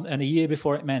my arm, and a year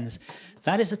before it mends.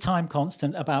 That is a time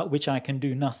constant about which I can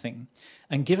do nothing.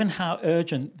 And given how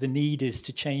urgent the need is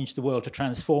to change the world, to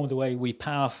transform the way we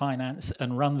power, finance,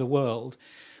 and run the world,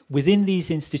 within these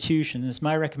institutions,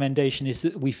 my recommendation is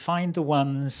that we find the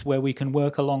ones where we can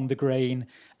work along the grain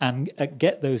and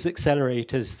get those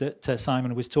accelerators that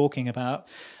Simon was talking about,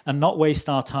 and not waste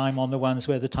our time on the ones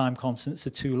where the time constants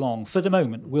are too long. For the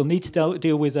moment, we'll need to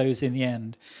deal with those in the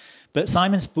end. But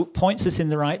Simon's book points us in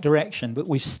the right direction, but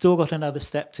we've still got another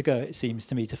step to go, it seems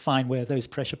to me, to find where those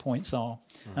pressure points are.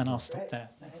 And I'll stop there.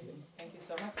 Thank you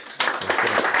so much.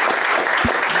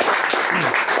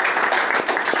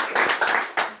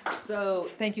 So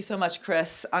thank you so much,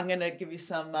 Chris. I'm going to give you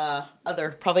some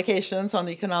other provocations on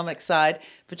the economic side.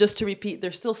 But just to repeat,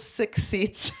 there's still 6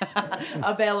 seats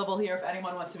available here if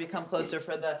anyone wants to become closer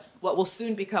for what will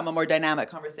soon become a more dynamic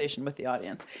conversation with the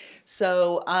audience.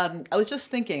 So I was just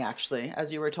thinking, actually,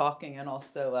 as you were talking, and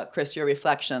also, Chris, your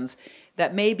reflections,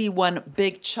 that maybe one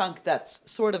big chunk that's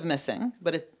sort of missing,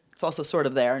 but it's also sort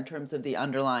of there in terms of the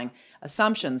underlying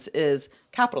assumptions, is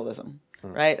capitalism,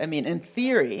 right? I mean, in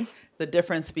theory, the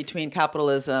difference between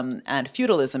capitalism and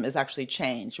feudalism is actually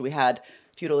changed. We had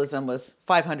feudalism was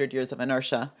 500 years of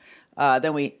inertia.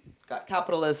 Then we got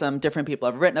capitalism. Different people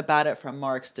have written about it, from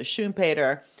Marx to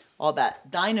Schumpeter, all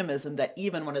that dynamism that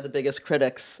even one of the biggest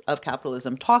critics of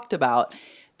capitalism talked about.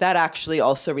 That actually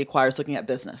also requires looking at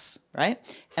business, right?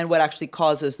 And what actually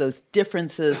causes those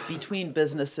differences between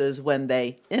businesses when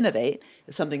they innovate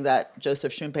is something that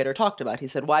Joseph Schumpeter talked about. He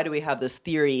said, why do we have this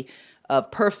theory of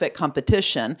perfect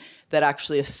competition that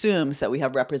actually assumes that we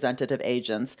have representative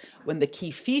agents, when the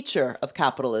key feature of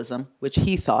capitalism, which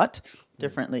he thought,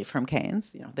 differently from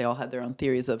Keynes, they all had their own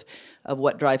theories of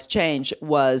what drives change,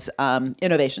 was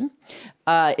innovation.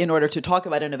 In order to talk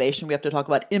about innovation, we have to talk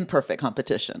about imperfect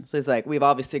competition. So he's like, we've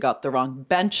obviously got the wrong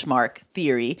benchmark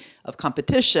theory of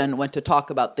competition. When to talk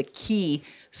about the key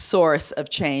source of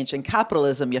change in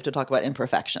capitalism, you have to talk about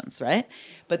imperfections, right?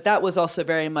 But that was also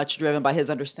very much driven by his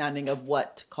understanding of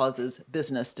what causes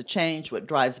business to change, what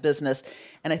drives business.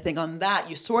 And I think on that,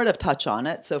 you sort of touch on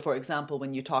it. So for example,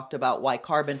 when you talked about why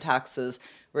carbon taxes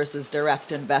versus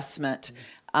direct investment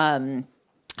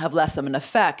have less of an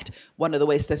effect, one of the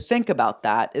ways to think about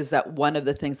that is that one of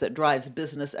the things that drives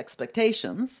business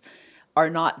expectations are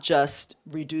not just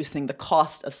reducing the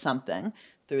cost of something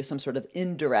through some sort of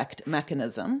indirect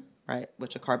mechanism, right,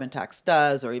 which a carbon tax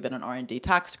does, or even an R&D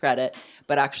tax credit,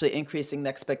 but actually increasing the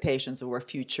expectations of where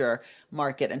future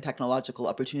market and technological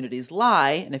opportunities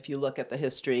lie. And if you look at the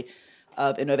history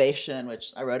of innovation,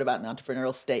 which I wrote about in the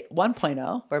Entrepreneurial State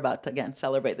 1.0, we're about to, again,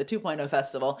 celebrate the 2.0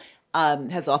 festival,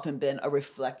 has often been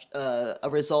a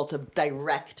result of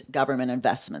direct government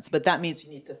investments. But that means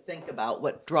you need to think about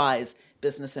what drives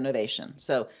business innovation.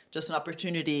 So just an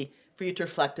opportunity for you to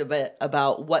reflect a bit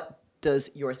about what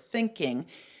does your thinking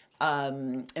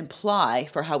imply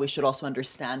for how we should also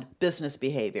understand business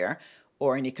behavior,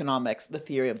 or in economics, the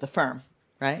theory of the firm,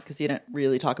 right? Because you didn't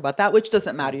really talk about that, which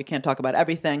doesn't matter. You can't talk about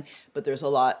everything, but there's a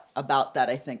lot about that,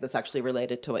 I think, that's actually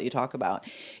related to what you talk about.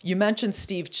 You mentioned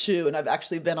Steve Chu, and I've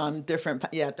actually been on different,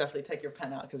 definitely take your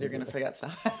pen out because you're going to forget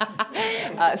stuff.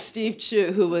 Steve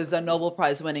Chu, who was a Nobel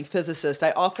Prize winning physicist,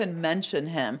 I often mention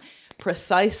him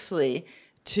precisely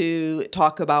to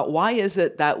talk about why is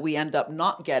it that we end up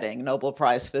not getting Nobel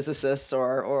Prize physicists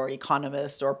or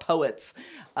economists or poets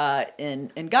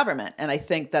in government. And I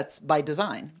think that's by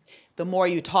design. The more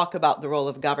you talk about the role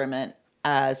of government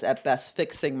as, at best,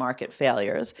 fixing market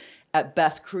failures, at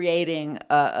best creating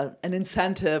an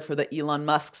incentive for the Elon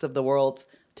Musks of the world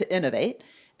to innovate,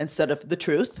 instead of the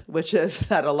truth, which is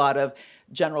that a lot of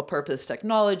general purpose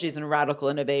technologies and radical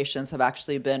innovations have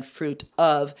actually been fruit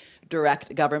of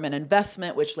direct government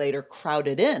investment, which later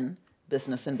crowded in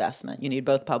business investment. You need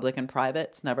both public and private.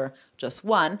 It's never just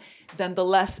one. Then the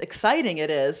less exciting it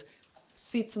is,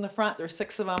 seats in the front, there's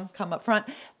 6 of them, come up front,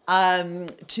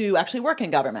 to actually work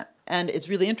in government. And it's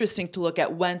really interesting to look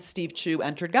at when Steve Chu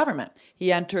entered government.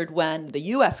 He entered when the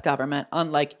US government,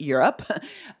 unlike Europe,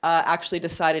 actually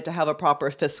decided to have a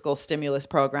proper fiscal stimulus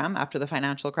program after the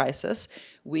financial crisis.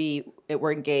 We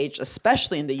were engaged,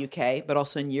 especially in the UK, but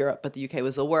also in Europe, but the UK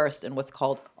was the worst in what's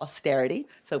called austerity,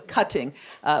 so cutting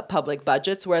public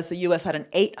budgets, whereas the US had an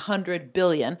 $800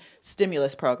 billion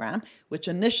stimulus program, which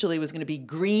initially was going to be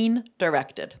green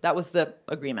directed. That was the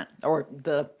agreement, or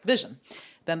the vision.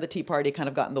 Then the Tea Party kind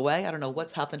of got in the way. I don't know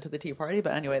what's happened to the Tea Party,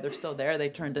 but anyway, they're still there. They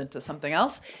turned into something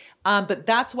else. But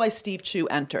that's why Steve Chu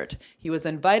entered. He was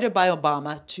invited by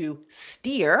Obama to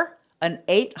steer an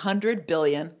 $800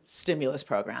 billion stimulus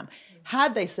program.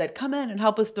 Had they said, come in and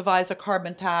help us devise a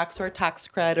carbon tax or a tax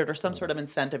credit or some sort of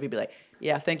incentive, he'd be like,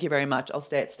 yeah, thank you very much. I'll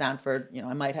stay at Stanford.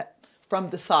 I might have,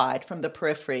 from the side, from the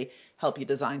periphery, help you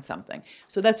design something.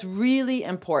 So that's really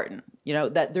important,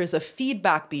 that there's a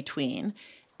feedback between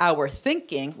our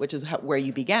thinking, which is where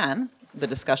you began, the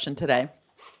discussion today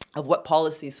of what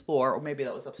policy is for, or maybe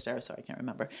that was upstairs, sorry, I can't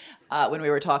remember, when we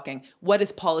were talking, what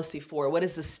is policy for? What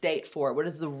is the state for? What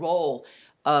is the role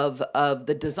of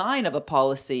the design of a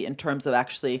policy in terms of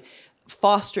actually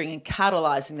fostering and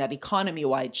catalyzing that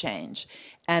economy-wide change?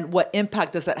 And what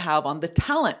impact does that have on the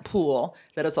talent pool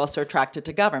that is also attracted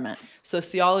to government?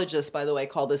 Sociologists, by the way,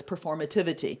 call this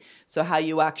performativity. So how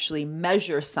you actually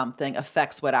measure something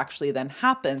affects what actually then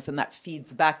happens, and that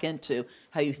feeds back into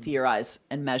how you theorize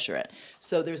and measure it.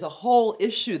 So there's a whole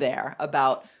issue there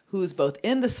about who's both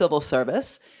in the civil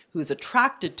service, who's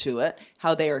attracted to it,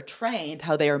 how they are trained,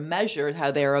 how they are measured,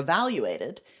 how they are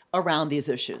evaluated around these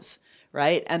issues.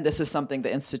 Right? And this is something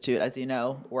the Institute, as you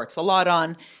know, works a lot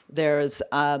on. There's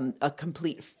a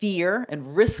complete fear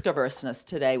and risk averseness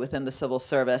today within the civil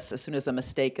service. As soon as a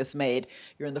mistake is made,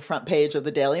 you're in the front page of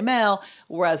the Daily Mail,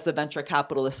 whereas the venture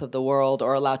capitalists of the world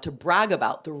are allowed to brag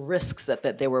about the risks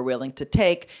that they were willing to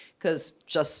take, because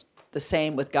just the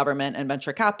same with government and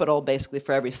venture capital, basically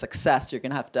for every success, you're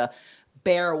going to have to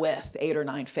bear with 8 or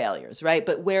 9 failures, right?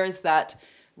 But where is that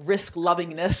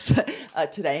risk-lovingness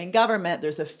today in government?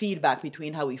 There's a feedback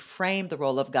between how we frame the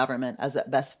role of government as at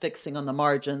best fixing on the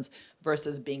margins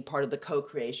versus being part of the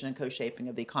co-creation and co-shaping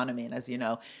of the economy. And as you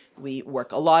know, we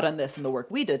work a lot on this, and the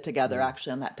work we did together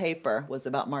actually on that paper was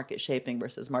about market shaping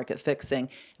versus market fixing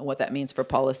and what that means for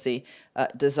policy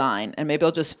design. And maybe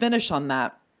I'll just finish on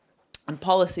that. On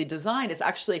policy design, it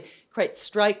actually quite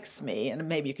strikes me, and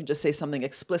maybe you can just say something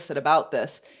explicit about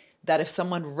this, that if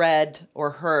someone read or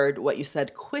heard what you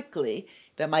said quickly,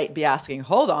 they might be asking,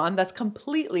 hold on, that's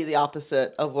completely the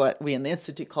opposite of what we in the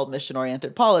Institute called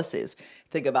mission-oriented policies.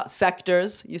 Think about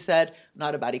sectors, you said,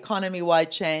 not about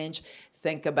economy-wide change.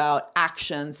 Think about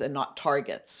actions and not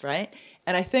targets, right?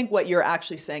 And I think what you're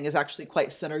actually saying is actually quite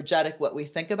synergetic what we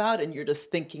think about, and you're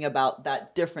just thinking about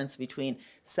that difference between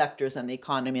sectors and the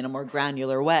economy in a more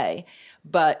granular way.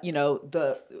 But, you know,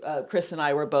 Chris and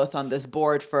I were both on this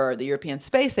board for the European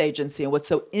Space Agency, and what's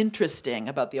so interesting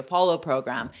about the Apollo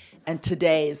program and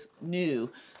today's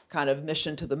new kind of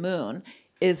mission to the moon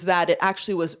is that it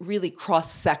actually was really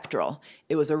cross-sectoral.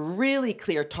 It was a really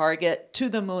clear target to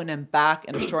the moon and back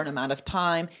in a short amount of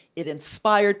time. It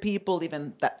inspired people,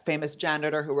 even that famous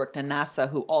janitor who worked in NASA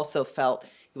who also felt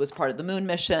he was part of the moon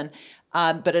mission.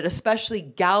 But it especially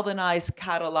galvanized,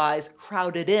 catalyzed,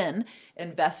 crowded in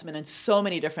investment in so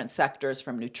many different sectors,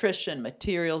 from nutrition,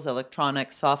 materials,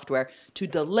 electronics, software, to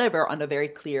deliver on a very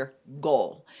clear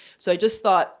goal. So I just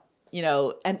thought, you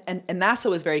know, and NASA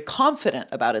was very confident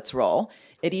about its role.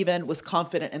 It even was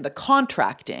confident in the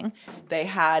contracting. They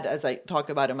had, as I talk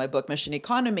about in my book, Mission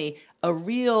Economy, a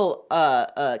real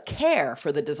care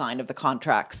for the design of the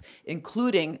contracts,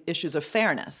 including issues of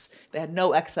fairness. They had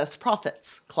no excess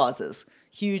profits clauses,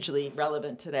 hugely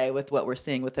relevant today with what we're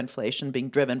seeing with inflation being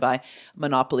driven by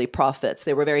monopoly profits.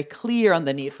 They were very clear on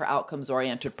the need for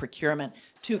outcomes-oriented procurement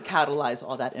to catalyze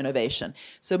all that innovation.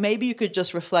 So maybe you could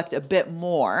just reflect a bit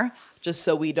more, just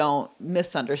so we don't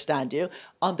misunderstand you,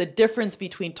 on the difference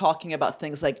between talking about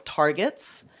things like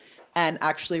targets and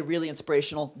actually a really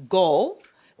inspirational goal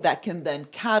that can then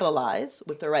catalyze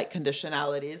with the right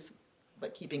conditionalities,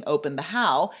 but keeping open the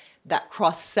how, that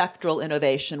cross-sectoral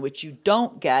innovation, which you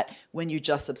don't get when you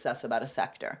just obsess about a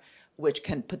sector, which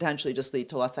can potentially just lead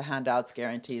to lots of handouts,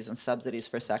 guarantees, and subsidies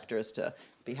for sectors to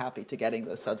be happy to getting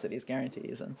those subsidies,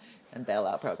 guarantees, and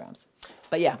bailout programs.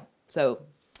 But yeah, so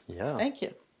yeah. Thank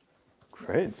you.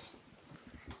 Great.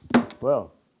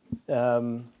 Well,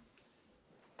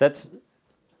 that's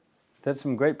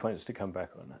some great points to come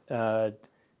back on.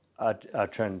 I'll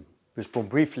try and respond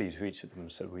briefly to each of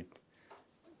them, so we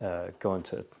go on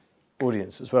to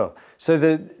audience as well. So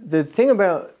the thing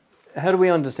about how do we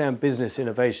understand business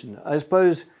innovation, I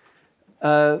suppose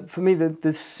for me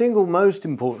the single most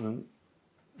important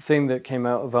thing that came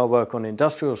out of our work on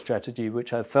industrial strategy,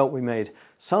 which I felt we made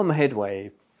some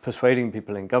headway persuading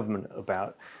people in government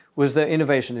about, was that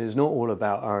innovation is not all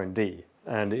about R&D.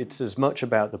 And it's as much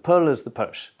about the pull as the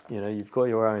push. You know, you've got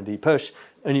your R&D push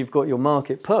and you've got your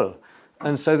market pull.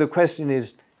 And so the question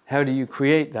is, how do you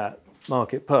create that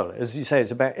market pull? As you say, it's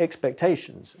about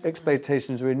expectations.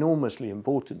 Expectations are enormously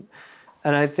important.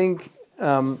 And I think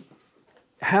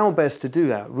how best to do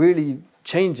that really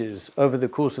changes over the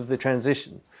course of the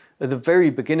transition. At the very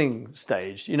beginning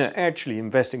stage, you know, actually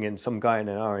investing in some guy in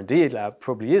an R&D lab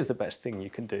probably is the best thing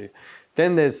you can do.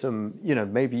 Then there's some, you know,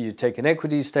 maybe you take an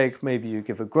equity stake, maybe you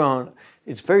give a grant.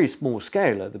 It's very small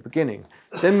scale at the beginning.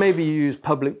 Then maybe you use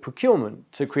public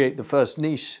procurement to create the first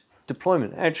niche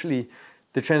deployment. Actually,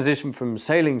 the transition from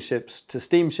sailing ships to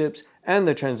steamships and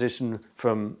the transition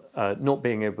from not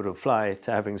being able to fly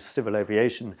to having civil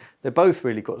aviation, they both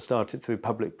really got started through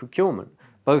public procurement.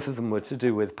 Both of them were to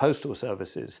do with postal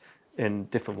services in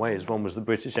different ways. One was the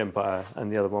British Empire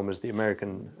and the other one was the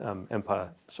American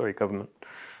government.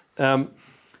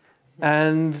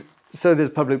 And so there's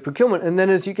public procurement. And then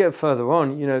as you get further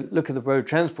on, you know, look at the road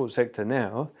transport sector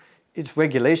now, it's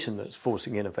regulation that's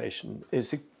forcing innovation.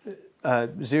 It's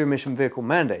zero-emission vehicle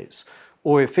mandates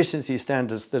or efficiency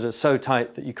standards that are so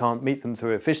tight that you can't meet them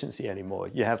through efficiency anymore.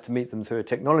 You have to meet them through a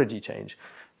technology change.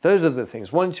 Those are the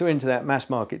things. Once you're into that mass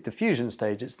market diffusion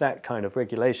stage, it's that kind of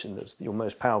regulation that's your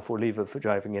most powerful lever for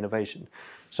driving innovation.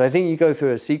 So I think you go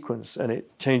through a sequence and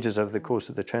it changes over the course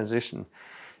of the transition.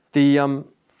 The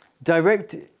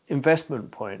direct investment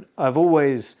point, I've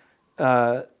always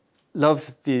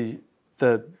loved the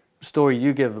story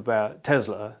you give about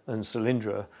Tesla and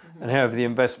Solyndra, and how if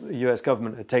the US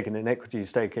government had taken an equity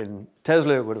stake in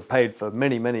Tesla, it would have paid for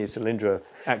many, many Solyndra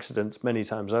accidents many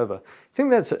times over. I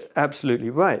think that's absolutely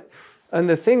right. And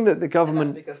the thing that the government...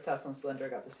 And that's because Tesla and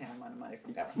Solyndra got the same amount of money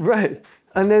from government. Right.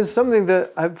 And there's something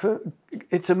that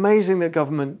it's amazing that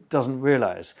government doesn't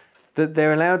realize, that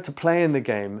they're allowed to play in the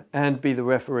game and be the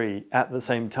referee at the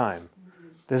same time.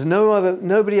 There's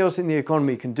nobody else in the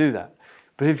economy can do that.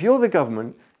 But if you're the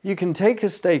government, you can take a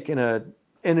stake in an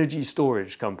energy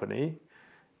storage company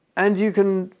and you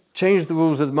can change the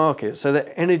rules of the market so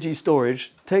that energy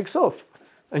storage takes off.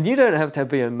 And you don't have to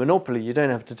be a monopoly. You don't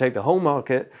have to take the whole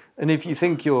market. And if you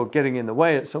think you're getting in the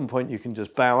way at some point, you can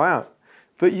just bow out.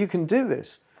 But you can do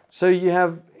this. So you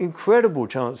have incredible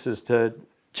chances to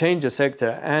change a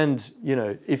sector. And, you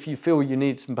know, if you feel you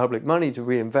need some public money to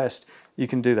reinvest, you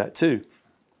can do that too.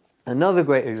 Another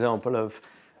great example of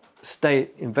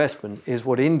state investment is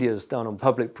what India's done on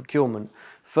public procurement,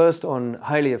 first on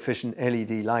highly efficient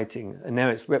LED lighting, and now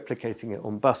it's replicating it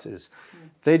on buses.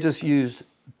 They just used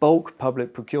bulk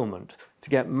public procurement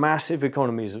to get massive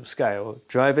economies of scale,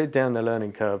 drive it down the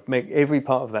learning curve, make every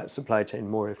part of that supply chain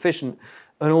more efficient,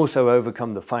 and also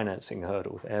overcome the financing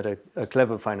hurdle. They had a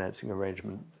clever financing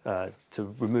arrangement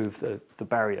to remove the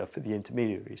barrier for the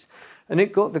intermediaries. And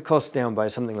it got the cost down by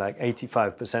something like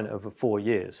 85% over 4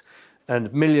 years.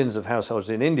 And millions of households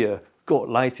in India got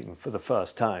lighting for the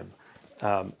first time,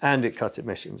 and it cut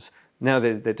emissions. Now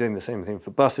they're doing the same thing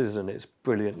for buses, and it's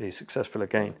brilliantly successful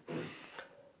again.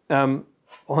 On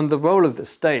the role of the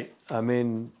state, I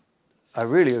mean, I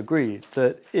really agree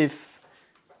that if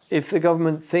the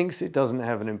government thinks it doesn't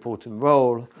have an important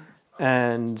role,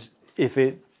 and if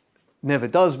it never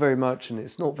does very much, and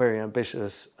it's not very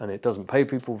ambitious, and it doesn't pay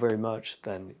people very much,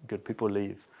 then good people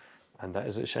leave, and that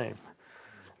is a shame.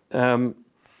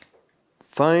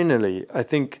 Finally, I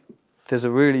think there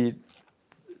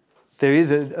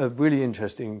is a really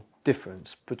interesting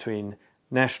difference between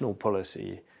national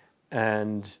policy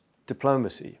and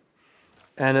diplomacy.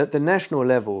 And at the national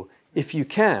level, if you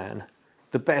can,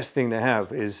 the best thing to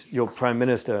have is your Prime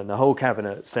Minister and the whole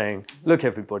cabinet saying, look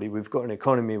everybody, we've got an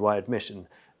economy-wide mission,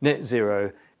 net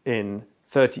zero in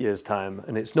 30 years' time,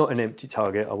 and it's not an empty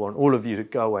target. I want all of you to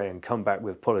go away and come back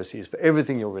with policies for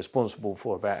everything you're responsible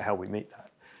for about how we meet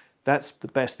that. That's the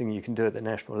best thing you can do at the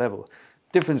national level.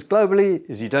 Difference globally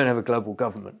is you don't have a global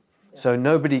government. So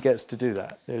nobody gets to do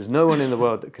that. There's no one in the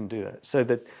world that can do that. So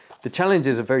that the challenge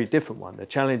is a very different one. The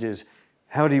challenge is,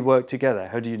 how do you work together?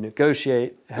 How do you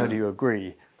negotiate? How do you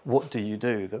agree? What do you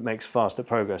do that makes faster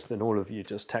progress than all of you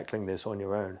just tackling this on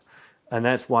your own? And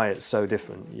that's why it's so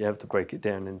different. You have to break it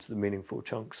down into the meaningful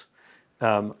chunks.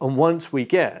 And once we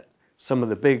get some of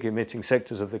the big emitting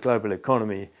sectors of the global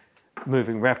economy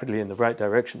moving rapidly in the right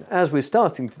direction, as we're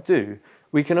starting to do,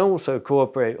 we can also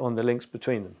cooperate on the links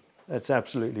between them. That's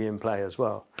absolutely in play as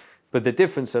well. But the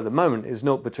difference at the moment is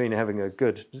not between having a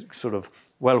good sort of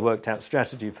well worked out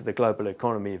strategy for the global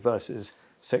economy versus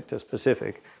sector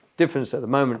specific. Difference at the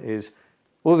moment is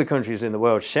all the countries in the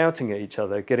world shouting at each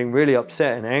other, getting really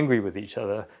upset and angry with each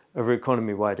other over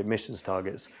economy-wide emissions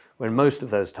targets, when most of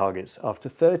those targets, after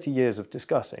 30 years of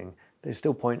discussing, they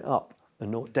still point up and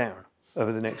not down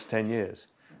over the next 10 years.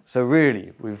 So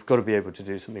really, we've got to be able to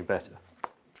do something better.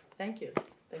 Thank you.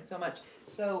 Thanks so much.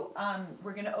 So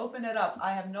we're going to open it up.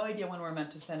 I have no idea when we're meant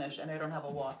to finish, and I don't have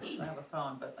a watch. I have a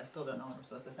phone, but I still don't know when we're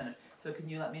supposed to finish. So can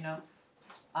you let me know?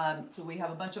 So we have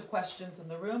a bunch of questions in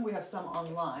the room. We have some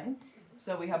online.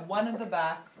 So we have one in the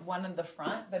back, one in the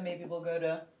front. Then maybe we'll go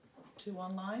to 2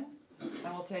 online.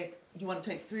 And we'll take, do you want to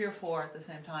take 3 or 4 at the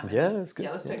same time? Yeah, that's good.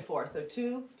 Yeah, let's take 4. So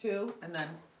 2, and then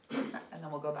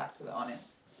we'll go back to the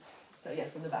audience. So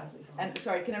yes, in the back, please. And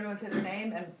sorry, can everyone say their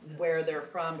name and where they're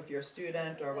from, if you're a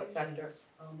student or what sector?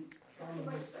 Simon.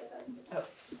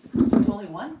 only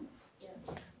one? Yeah.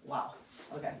 Wow.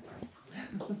 Okay.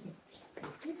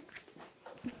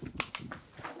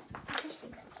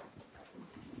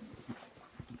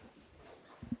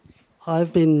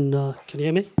 I've been, can you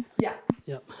hear me? Yeah.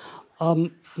 Yeah.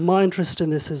 My interest in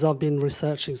this is I've been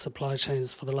researching supply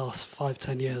chains for the last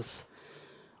 5-10 years,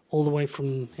 all the way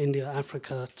from India,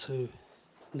 Africa to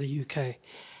the UK.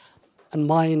 And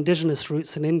my indigenous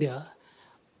roots in India,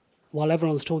 while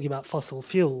everyone's talking about fossil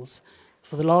fuels,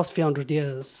 for the last few hundred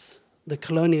years, the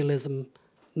colonialism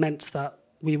meant that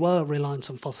we were reliant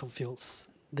on fossil fuels.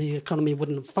 The economy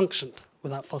wouldn't have functioned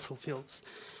without fossil fuels.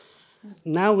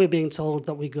 Now we're being told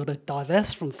that we've got to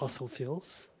divest from fossil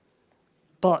fuels,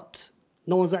 but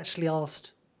no one's actually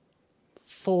asked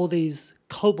for these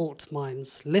cobalt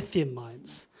mines, lithium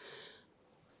mines.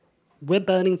 We're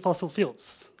burning fossil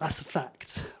fuels. That's a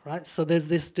fact, right? So there's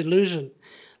this delusion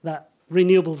that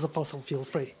renewables are fossil fuel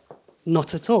free.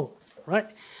 Not at all,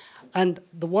 right? And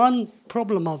the one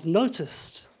problem I've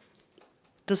noticed,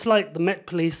 just like the Met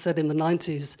Police said in the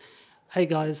 90s, hey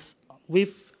guys,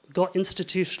 we've got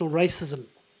institutional racism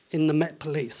in the Met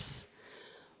Police.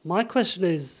 My question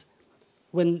is,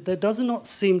 when there does not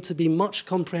seem to be much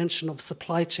comprehension of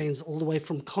supply chains all the way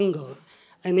from Congo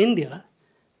and India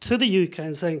to the UK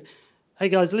and saying, hey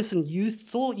guys, listen, you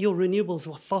thought your renewables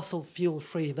were fossil fuel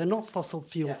free. They're not fossil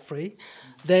fuel free.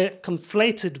 They're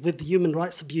conflated with the human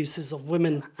rights abuses of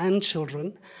women and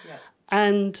children. Yeah.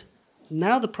 And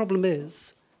now the problem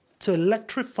is, to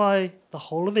electrify the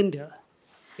whole of India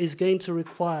is going to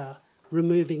require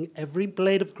removing every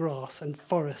blade of grass and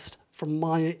forest from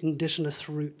my indigenous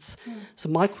roots. So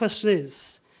my question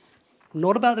is,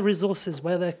 not about the resources,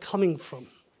 where they're coming from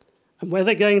and where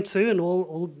they're going to, and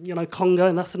all you know, Congo,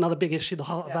 and that's another big issue, the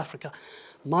heart of Africa.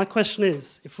 My question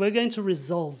is, if we're going to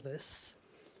resolve this,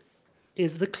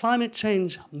 is the climate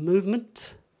change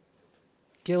movement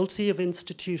guilty of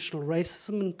institutional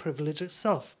racism and privilege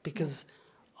itself? Because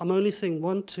I'm only seeing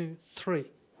 1, 2, 3,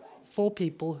 4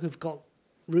 people who've got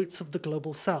roots of the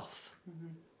global south.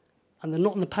 And they're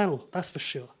not on the panel, that's for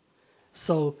sure.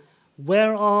 So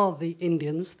where are the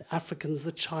Indians, the Africans,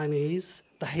 the Chinese,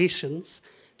 the Haitians,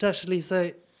 to actually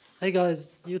say, hey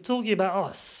guys, you're talking about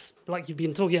us, like you've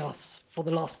been talking about us for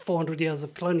the last 400 years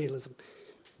of colonialism.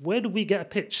 Where do we get a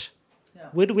pitch? Yeah.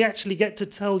 Where do we actually get to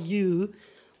tell you,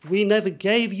 we never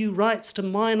gave you rights to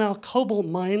mine our cobalt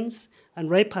mines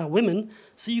and rape our women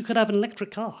so you could have an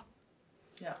electric car?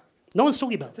 Yeah. No one's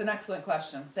talking about it. It's an excellent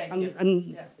question. Thank you.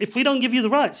 And if we don't give you the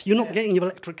rights, you're not getting your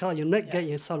electric car, you're not getting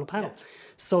your solar panel.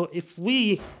 So if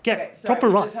we get proper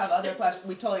rights... Just have other questions.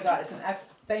 We totally got it.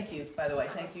 Thank you, by the way.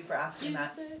 Thank you for asking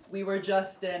that. We were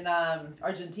just in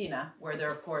Argentina, where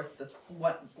they're, of course,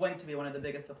 going to be one of the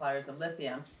biggest suppliers of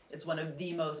lithium. It's one of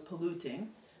the most polluting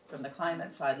from the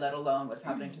climate side, let alone what's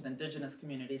happening to the indigenous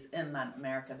communities in Latin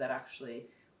America that actually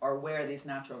are where these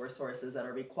natural resources that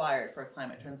are required for a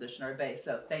climate transition are based.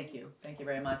 So thank you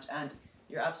very much. And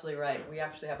you're absolutely right. We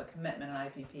actually have a commitment in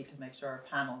IPP to make sure our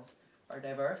panels are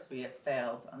diverse. We have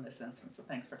failed on this instance, so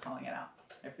thanks for calling it out.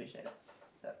 I appreciate it.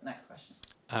 So next question.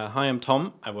 Hi, I'm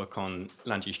Tom. I work on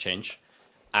land use change.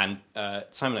 And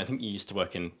Simon, I think you used to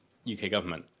work in UK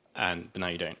government, but now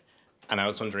you don't. And I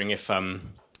was wondering if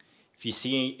you've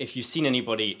seen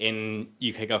anybody in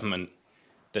UK government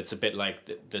that's a bit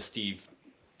like the Steve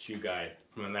Chu guy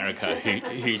from America,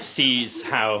 who sees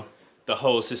how the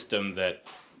whole system that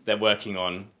they're working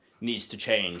on needs to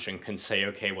change and can say,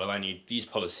 okay, well, I need these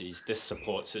policies, this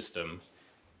support system,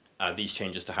 these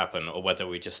changes to happen, or whether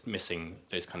we're just missing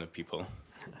those kind of people.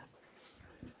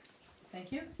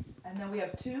 Thank you. And then we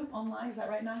have 2 online. Is that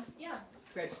right now? Yeah.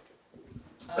 Great.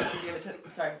 Can you give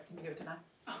it to Nai?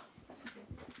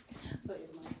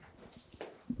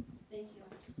 Thank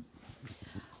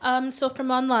you. So from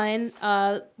online,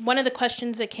 one of the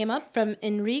questions that came up from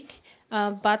Enrique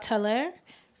Bataler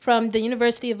from the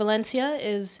University of Valencia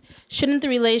is, shouldn't the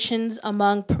relations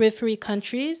among periphery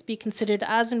countries be considered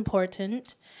as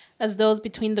important as those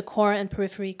between the core and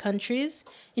periphery countries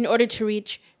in order to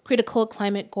reach critical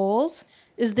climate goals?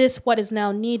 Is this what is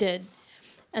now needed?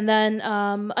 And then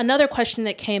another question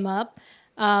that came up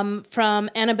from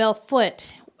Annabelle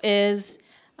Foote is,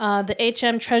 the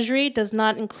HM Treasury does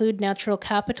not include natural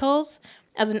capitals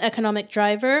as an economic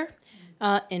driver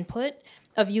input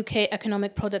of UK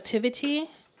economic productivity,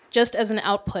 just as an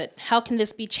output. How can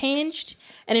this be changed?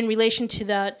 And in relation to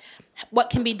that, what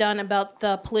can be done about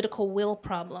the political will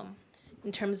problem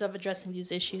in terms of addressing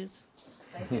these issues?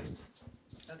 Thank you.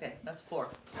 Okay, that's 4.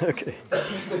 Okay.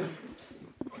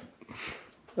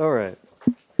 All right.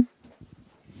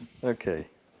 Okay.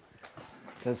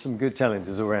 There's some good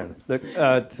challenges around. Look,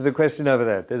 to the question over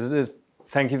there,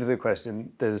 thank you for the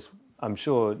question. There's I'm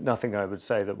sure nothing I would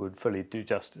say that would fully do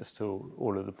justice to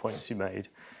all of the points you made.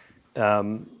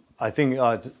 I think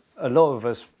a lot of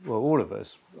us, well, all of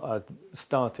us, our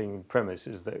starting premise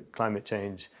is that climate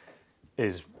change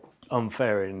is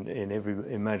unfair in every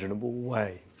imaginable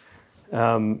way.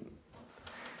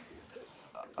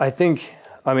 I think,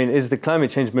 I mean, is the climate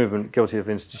change movement guilty of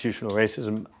institutional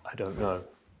racism? I don't know.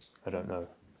 I don't know.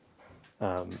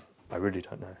 I really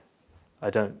don't know. I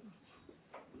don't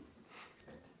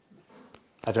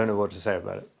know what to say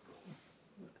about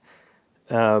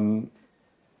it.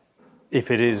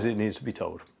 If it is, it needs to be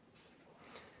told.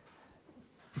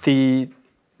 The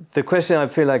question I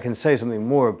feel I can say something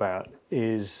more about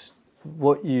is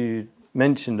what you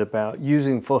mentioned about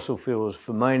using fossil fuels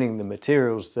for mining the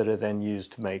materials that are then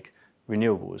used to make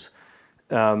renewables.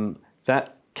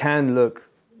 That can look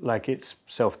like it's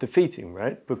self-defeating,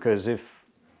 right? Because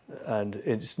and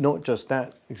it's not just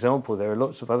that example, there are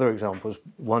lots of other examples.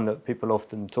 One that people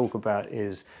often talk about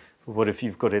is, what if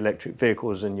you've got electric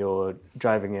vehicles and you're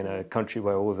driving in a country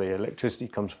where all the electricity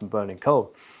comes from burning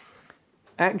coal?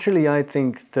 Actually, I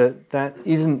think that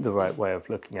isn't the right way of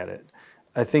looking at it.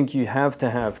 I think you have to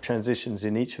have transitions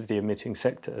in each of the emitting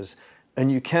sectors,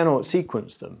 and you cannot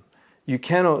sequence them. You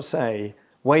cannot say,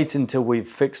 wait until we've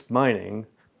fixed mining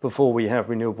before we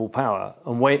have renewable power,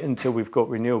 and wait until we've got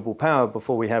renewable power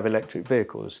before we have electric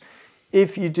vehicles.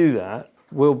 If you do that,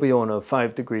 we'll be on a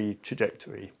 5-degree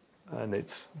trajectory, and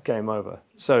it's game over.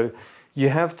 So you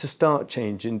have to start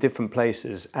change in different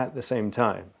places at the same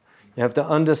time. You have to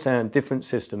understand different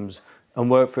systems and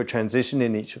work for a transition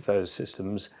in each of those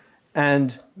systems,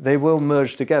 and they will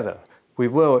merge together. We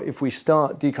will, if we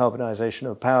start decarbonisation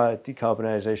of power,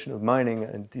 decarbonisation of mining,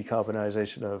 and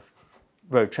decarbonisation of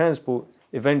road transport,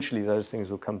 eventually those things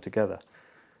will come together.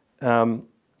 The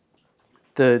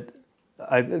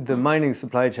mining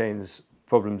supply chains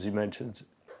problems you mentioned,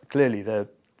 clearly they're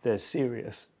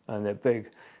serious and they're big.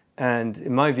 And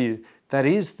in my view, that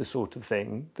is the sort of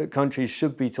thing that countries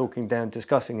should be talking down,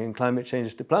 discussing in climate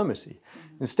change diplomacy.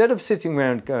 Instead of sitting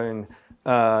around going,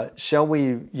 shall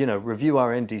we, review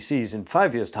our NDCs in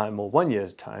 5 years' time or 1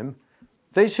 year's time,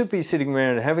 they should be sitting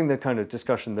around and having the kind of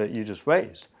discussion that you just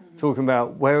raised, talking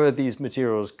about where are these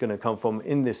materials going to come from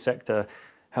in this sector,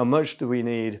 how much do we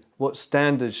need, what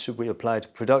standards should we apply to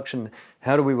production,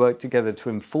 how do we work together to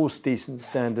enforce decent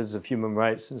standards of human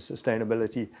rights and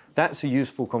sustainability. That's a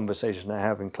useful conversation to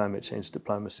have in climate change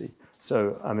diplomacy.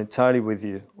 So I'm entirely with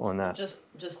you on that.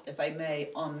 Just if I may,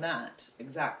 on that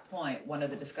exact point, one of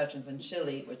the discussions in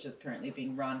Chile, which is currently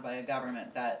being run by a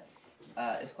government that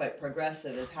is quite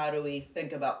progressive, is how do we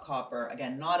think about copper,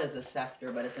 again, not as a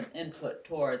sector, but as an input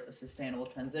towards a sustainable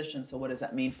transition. So what does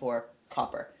that mean for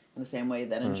copper? In the same way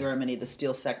that in Germany, the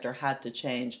steel sector had to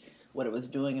change what it was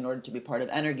doing in order to be part of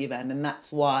Energiewende. And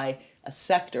that's why a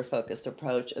sector-focused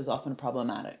approach is often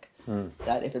problematic.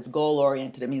 That if it's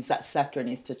goal-oriented, it means that sector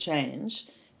needs to change.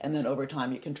 And then over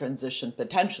time, you can transition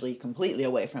potentially completely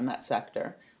away from that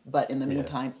sector. But in the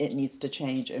meantime, it needs to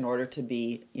change in order to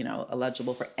be,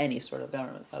 eligible for any sort of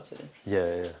government subsidy.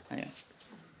 Anyway.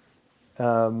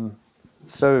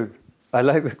 So I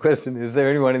like the question, is there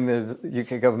anyone in the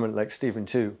UK government like Stephen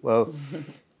Chu? Well,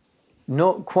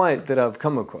 not quite that I've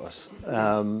come across,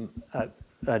 and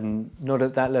not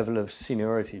at that level of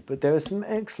seniority, but there are some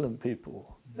excellent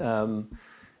people.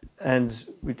 And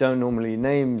we don't normally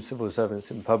name civil servants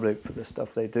in public for the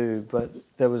stuff they do, but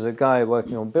there was a guy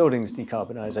working on buildings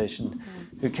decarbonisation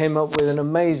who came up with an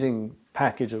amazing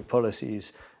package of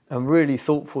policies and really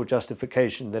thoughtful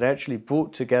justification that actually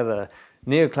brought together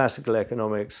neoclassical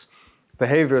economics,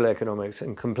 behavioral economics,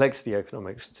 and complexity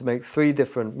economics to make 3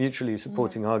 different mutually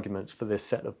supporting arguments for this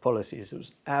set of policies. It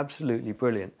was absolutely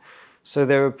brilliant. So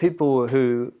there are people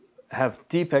who have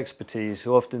deep expertise,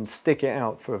 who often stick it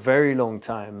out for a very long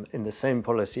time in the same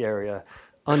policy area,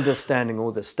 understanding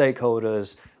all the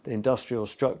stakeholders, the industrial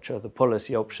structure, the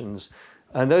policy options.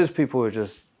 And those people are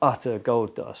just utter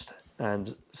gold dust.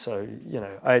 And so,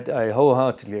 I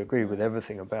wholeheartedly agree with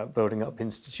everything about building up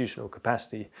institutional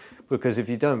capacity, because if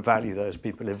you don't value those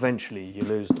people, eventually you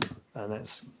lose them. And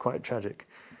that's quite tragic.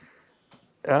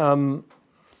 Then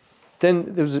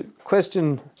there was a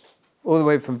question all the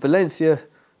way from Valencia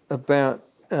about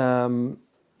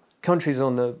countries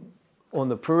on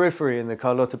the periphery in the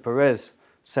Carlota Perez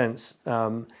sense.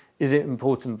 Is it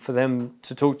important for them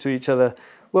to talk to each other?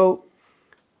 Well,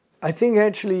 I think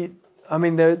actually,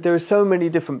 there are so many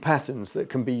different patterns that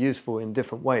can be useful in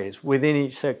different ways. Within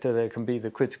each sector, there can be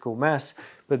the critical mass,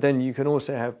 but then you can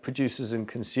also have producers and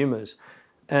consumers.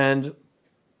 And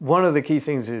one of the key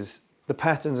things is the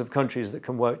patterns of countries that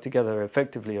can work together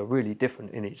effectively are really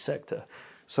different in each sector.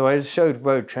 So I showed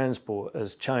road transport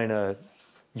as China,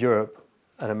 Europe,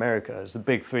 and America as the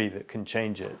big three that can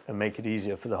change it and make it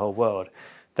easier for the whole world.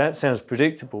 That sounds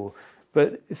predictable,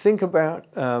 but think about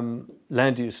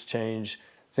land use change,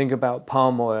 think about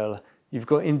palm oil. You've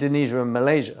got Indonesia and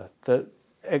Malaysia that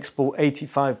export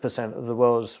 85% of the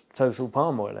world's total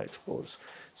palm oil exports.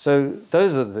 So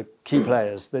those are the key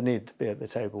players that need to be at the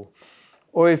table.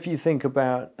 Or if you think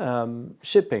about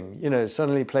shipping, you know,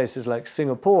 suddenly places like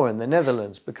Singapore and the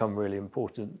Netherlands become really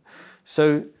important.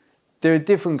 So there are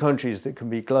different countries that can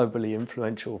be globally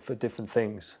influential for different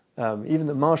things. Even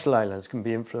the Marshall Islands can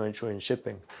be influential in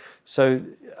shipping. So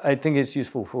I think it's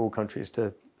useful for all countries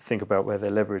to think about where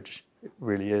their leverage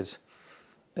really is.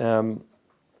 And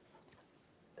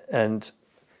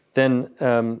then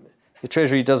the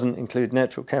Treasury doesn't include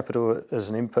natural capital as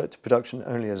an input to production,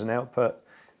 only as an output.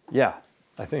 Yeah,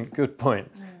 I think good point.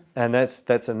 And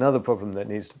that's another problem that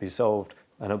needs to be solved.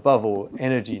 And above all,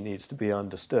 energy needs to be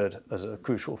understood as a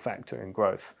crucial factor in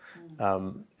growth.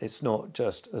 It's not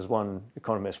just, as one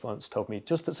economist once told me,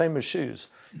 just the same as shoes.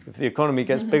 If the economy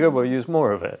gets bigger, we'll use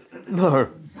more of it. No,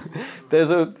 there's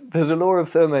a law of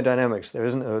thermodynamics. There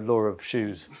isn't a law of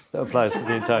shoes that applies to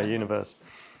the entire universe.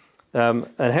 And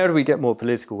how do we get more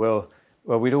political? Well,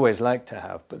 we'd always like to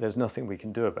have, but there's nothing we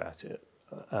can do about it,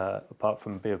 apart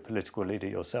from be a political leader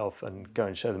yourself and go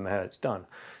and show them how it's done.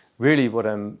 Really, what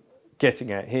I'm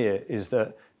getting at here is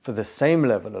that for the same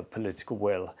level of political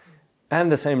will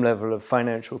and the same level of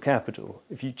financial capital,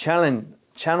 if you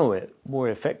channel it more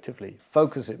effectively,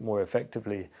 focus it more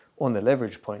effectively on the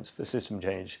leverage points for system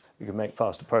change, we can make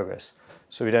faster progress.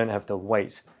 So we don't have to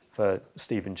wait for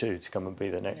Stephen Chu to come and be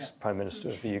the next Prime Minister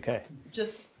of the UK.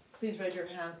 Just please raise your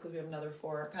hands because we have another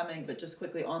 4 coming, but just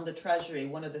quickly on the Treasury,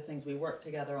 one of the things we worked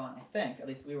together on, I think, at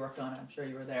least we worked on it, I'm sure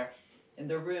you were there, in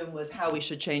the room was how we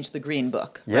should change the Green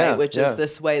Book, right? Which is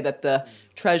this way that the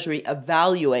Treasury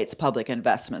evaluates public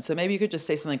investment. So maybe you could just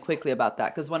say something quickly about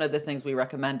that, because one of the things we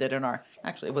recommended in our,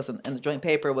 actually it wasn't in the joint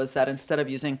paper, was that instead of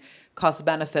using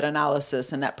cost-benefit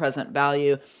analysis and net present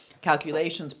value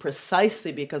calculations,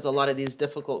 precisely because a lot of these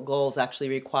difficult goals actually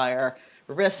require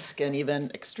risk and even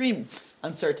extreme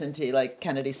uncertainty, like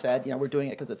Kennedy said, you know, we're doing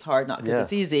it because it's hard, not because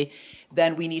it's easy,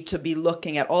 then we need to be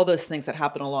looking at all those things that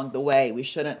happen along the way. We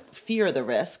shouldn't fear the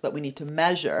risk, but we need to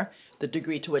measure the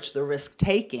degree to which the risk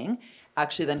taking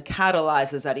actually then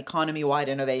catalyzes that economy-wide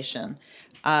innovation.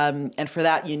 And for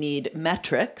that, you need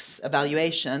metrics,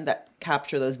 evaluation, that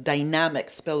capture those dynamic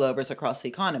spillovers across the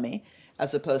economy,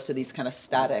 as opposed to these kind of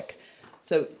static.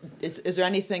 So is there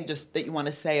anything just that you want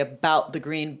to say about the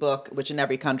Green Book, which in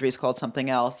every country is called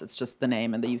something else, it's just the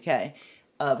name in the UK,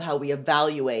 of how we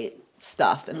evaluate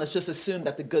stuff? And let's just assume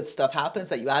that the good stuff happens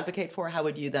that you advocate for. How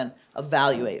would you then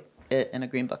evaluate it in a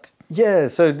Green Book? Yeah,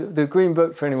 so the Green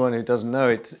Book, for anyone who doesn't know,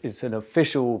 it's an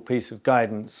official piece of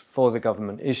guidance for the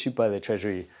government issued by the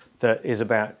Treasury that is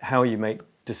about how you make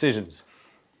decisions.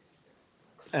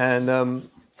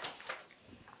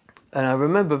 And I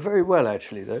remember very well,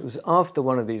 actually, that it was after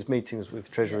one of these meetings with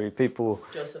Treasury people,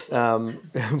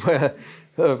 where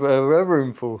a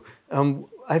room full.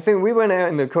 I think we went out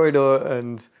in the corridor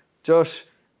and, Josh,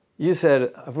 you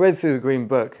said, I've read through the Green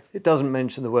Book. It doesn't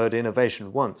mention the word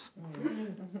innovation once.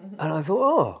 And I thought,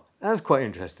 oh, that's quite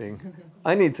interesting.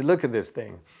 I need to look at this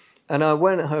thing. And I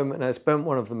went home and I spent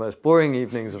one of the most boring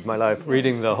evenings of my life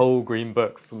reading the whole Green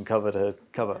Book from cover to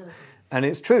cover. And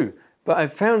it's true. But I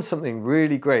found something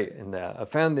really great in there. I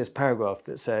found this paragraph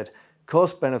that said,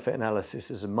 cost-benefit analysis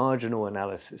is a marginal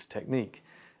analysis technique.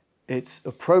 It's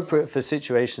appropriate for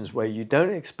situations where you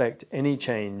don't expect any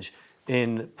change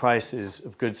in prices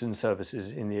of goods and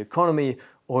services in the economy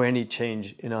or any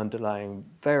change in underlying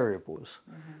variables.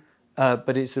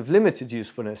 But it's of limited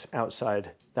usefulness outside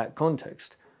that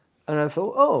context. And I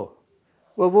thought, oh,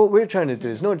 well, what we're trying to do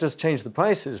is not just change the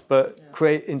prices, but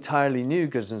create entirely new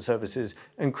goods and services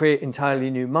and create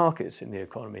entirely new markets in the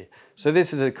economy. So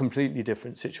this is a completely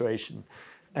different situation.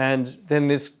 And then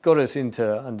this got us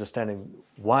into understanding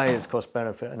why is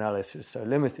cost-benefit analysis so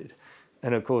limited.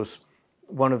 And of course,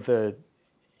 one of the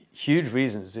huge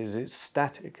reasons is it's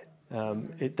static.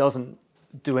 It doesn't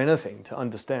do anything to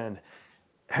understand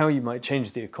how you might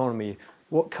change the economy,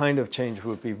 what kind of change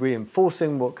would be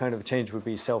reinforcing, what kind of change would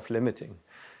be self-limiting.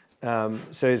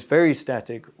 So it's very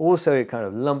static. Also, it kind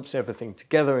of lumps everything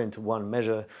together into one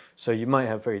measure. So you might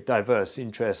have very diverse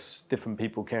interests, different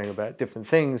people caring about different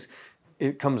things.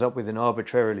 It comes up with an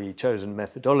arbitrarily chosen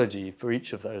methodology for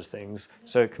each of those things,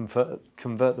 so it can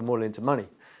convert them all into money.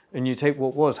 And you take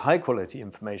what was high-quality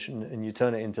information and you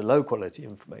turn it into low-quality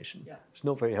information. It's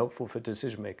not very helpful for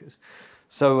decision makers.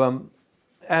 So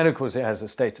And of course, it has a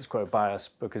status quo bias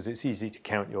because it's easy to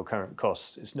count your current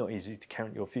costs. It's not easy to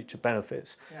count your future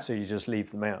benefits, so you just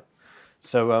leave them out.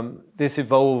 So this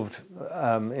evolved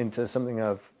into something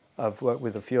I've worked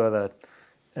with a few other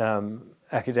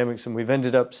academics, and we've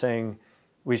ended up saying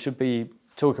we should be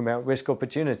talking about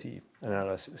risk-opportunity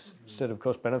analysis instead of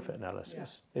cost-benefit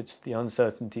analysis. Yeah. It's the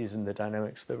uncertainties and the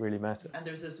dynamics that really matter. And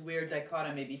there's this weird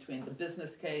dichotomy between the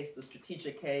business case, the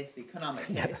strategic case, the economic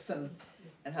case, and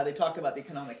how they talk about the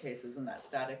economic cases in that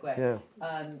static way.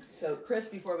 Yeah. So Chris,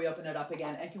 before we open it up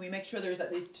again, and can we make sure there's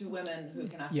at least 2 women who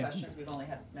can ask questions? We've only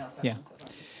had male questions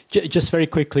so far. Just very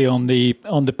quickly on the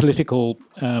political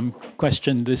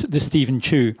question, the Stephen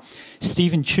Chu.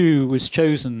 Stephen Chu was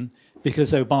chosen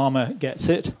because Obama gets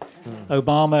it.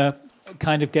 Obama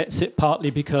kind of gets it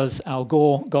partly because Al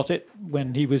Gore got it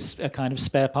when he was a kind of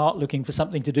spare part looking for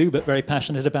something to do, but very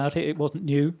passionate about it. It wasn't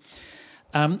new.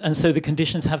 And so the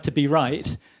conditions have to be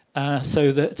right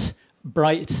so that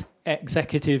bright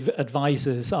executive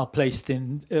advisors are placed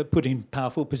in, put in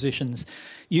powerful positions.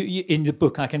 In the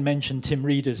book, I can mention Tim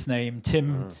Reeder's name.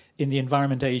 Tim, in the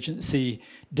Environment Agency,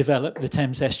 developed the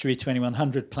Thames Estuary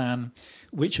 2100 plan,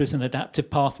 which was an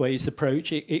adaptive pathways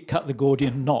approach. It cut the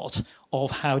Gordian knot of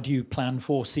how do you plan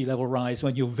for sea level rise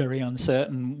when you're very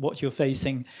uncertain what you're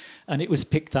facing. And it was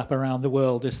picked up around the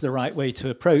world as the right way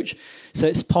to approach. So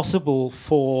it's possible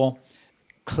for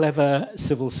clever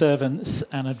civil servants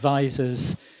and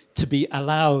advisors to be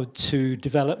allowed to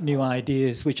develop new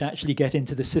ideas which actually get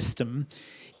into the system,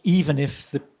 even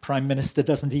if the Prime Minister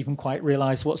doesn't even quite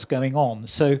realise what's going on.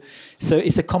 So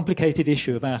it's a complicated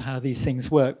issue about how these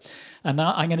things work. And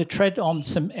now I'm going to tread on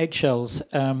some eggshells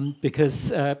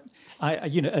because,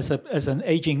 as an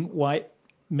ageing white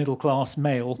middle-class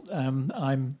male,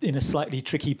 I'm in a slightly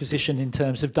tricky position in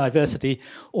terms of diversity,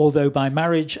 although by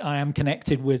marriage I am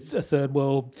connected with a third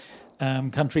world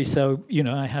country, so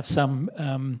I have some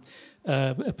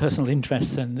personal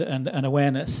interests and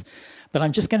awareness. But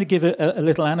I'm just going to give a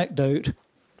little anecdote.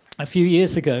 A few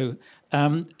years ago,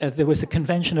 there was a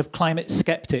convention of climate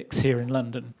skeptics here in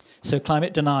London, so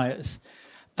climate deniers.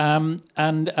 And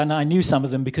I knew some of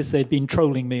them because they'd been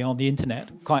trolling me on the internet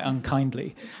quite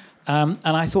unkindly. And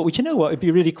I thought, well, you know what, it'd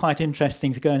be really quite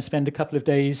interesting to go and spend a couple of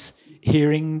days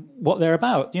hearing what they're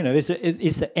about.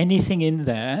 Is there anything in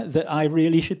there that I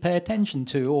really should pay attention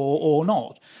to or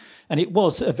not? And it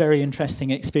was a very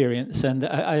interesting experience. And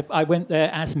I went there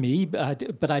as me,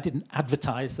 but I didn't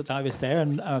advertise that I was there.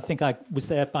 And I think I was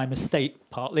there by mistake,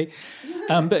 partly.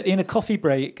 But in a coffee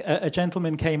break, a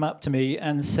gentleman came up to me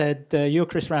and said, "You're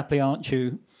Chris Rapley, aren't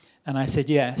you?" And I said,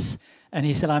 "Yes." And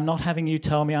he said, "I'm not having you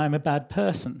tell me I'm a bad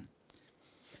person."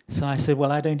 So I said,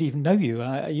 "Well, I don't even know you.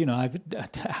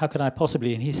 How could I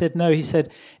possibly?" And he said, "No." He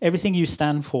said, "Everything you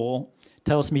stand for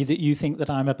tells me that you think that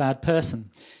I'm a bad person."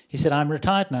 He said, "I'm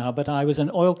retired now, but I was an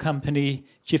oil company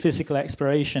geophysical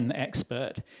exploration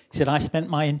expert." He said, "I spent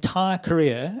my entire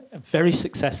career, very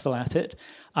successful at it.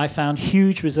 I found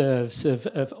huge reserves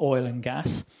of oil and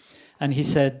gas." And he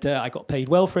said, "I got paid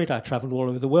well for it. I traveled all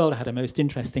over the world. I had a most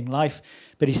interesting life."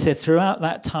 But he said, "Throughout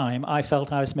that time, I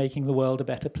felt I was making the world a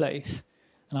better place.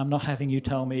 And I'm not having you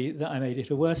tell me that I made it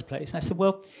a worse place." And I said,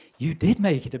 "Well, you did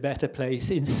make it a better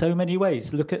place in so many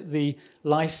ways. Look at the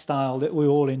lifestyle that we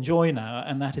all enjoy now,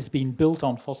 and that has been built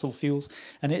on fossil fuels,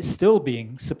 and it's still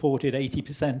being supported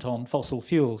 80% on fossil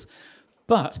fuels.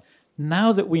 But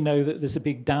now that we know that there's a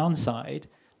big downside,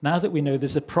 now that we know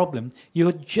there's a problem,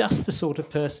 you're just the sort of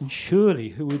person, surely,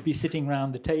 who would be sitting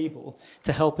around the table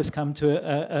to help us come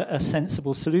to a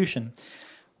sensible solution."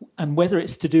 And whether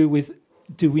it's to do with,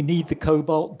 do we need the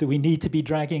cobalt? Do we need to be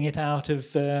dragging it out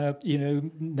of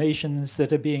nations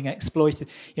that are being exploited?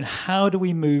 How do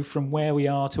we move from where we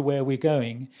are to where we're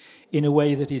going in a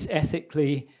way that is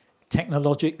ethically,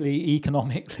 technologically,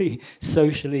 economically,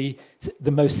 socially,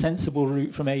 the most sensible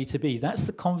route from A to B? That's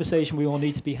the conversation we all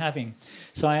need to be having.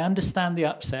 So I understand the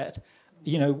upset.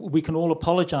 We can all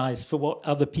apologize for what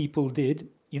other people did,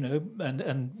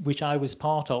 and which I was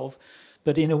part of.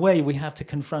 But in a way, we have to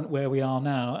confront where we are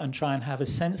now and try and have a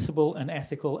sensible and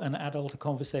ethical and adult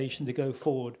conversation to go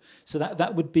forward. So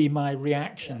that would be my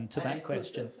reaction to that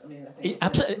question.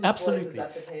 Absolutely.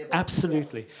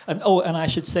 Absolutely. And I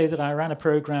should say that I ran a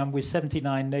program with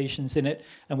 79 nations in it,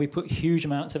 and we put huge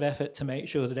amounts of effort to make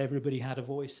sure that everybody had a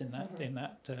voice in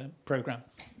that program.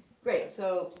 Great.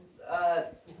 So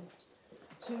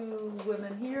 2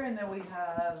 women here, and then we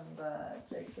have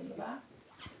Jake in the back.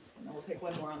 And then we'll take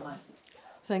one more online.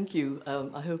 Thank you.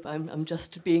 I hope I'm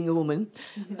just being a woman.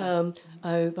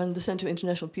 I run the Centre for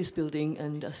International Peacebuilding,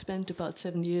 and I spent about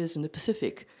 7 years in the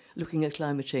Pacific looking at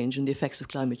climate change and the effects of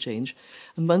climate change.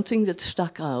 And one thing that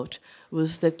stuck out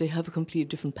was that they have a completely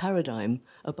different paradigm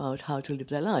about how to live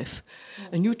their life.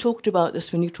 And you talked about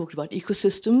this when you talked about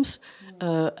ecosystems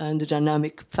and the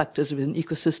dynamic factors within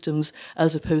ecosystems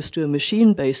as opposed to a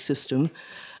machine-based system.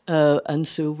 And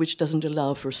so which doesn't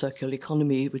allow for a circular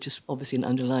economy, which is obviously an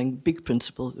underlying big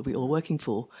principle that we're all working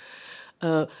for.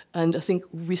 And I think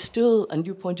we still, and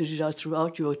you pointed it out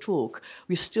throughout your talk,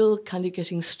 we're still kind of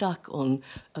getting stuck on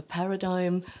a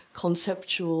paradigm,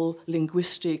 conceptual,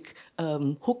 linguistic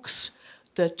hooks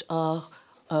that are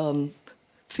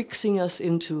fixing us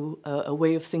into a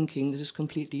way of thinking that is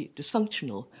completely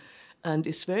dysfunctional. And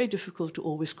it's very difficult to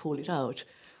always call it out.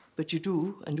 But you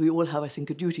do, and we all have, I think,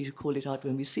 a duty to call it out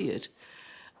when we see it.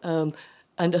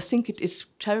 And I think it's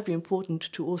terribly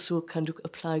important to also kind of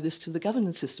apply this to the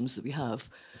governance systems that we have.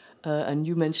 And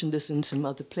you mentioned this in some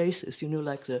other places, you know,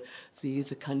 like the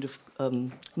kind of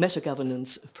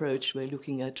meta-governance approach, where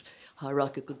looking at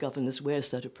hierarchical governance, where is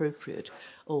that appropriate?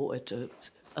 Or at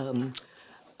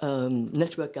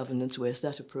network governance, where is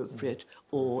that appropriate?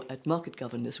 Or at market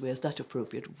governance, where is that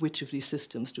appropriate? Which of these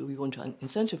systems do we want to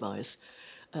incentivize?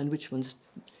 And which ones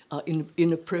are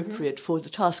inappropriate for the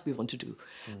task we want to do,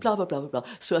 blah, blah, blah, blah, blah.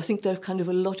 So I think there are kind of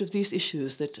a lot of these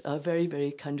issues that are very,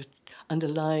 very kind of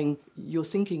underlying your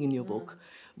thinking in your book,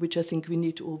 which I think we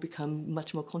need to all become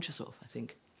much more conscious of, I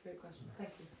think. Great question. Thank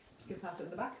you. You can pass it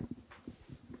in the back.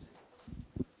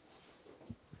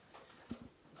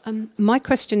 My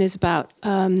question is about,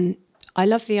 I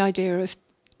love the idea of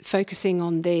focusing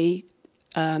on the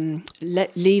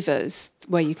levers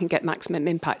where you can get maximum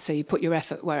impact, so you put your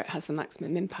effort where it has the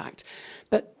maximum impact.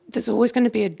 But there's always going to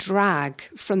be a drag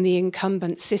from the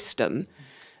incumbent system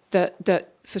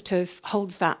that sort of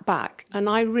holds that back. And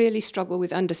I really struggle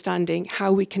with understanding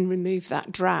how we can remove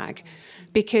that drag,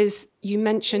 because you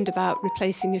mentioned about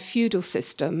replacing a feudal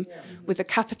system with a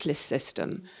capitalist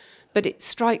system. But it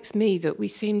strikes me that we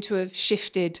seem to have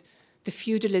shifted the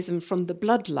feudalism from the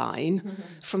bloodline,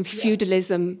 from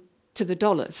feudalism to the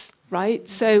dollars, right?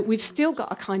 So we've still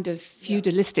got a kind of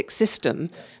feudalistic system,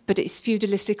 but it's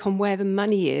feudalistic on where the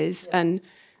money is and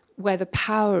where the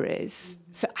power is.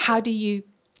 So how do you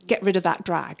get rid of that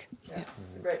drag? Yeah.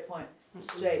 Great point.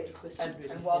 Jake,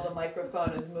 and while the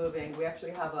microphone is moving, we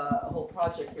actually have a whole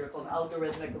project here called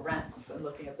Algorithmic Rents, and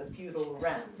looking at the feudal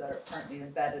rents that are currently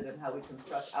embedded in how we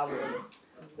construct algorithms.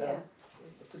 So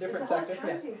it's a different sector.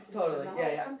 Yeah,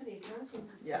 totally.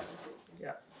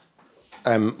 Yeah.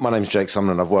 My name's Jake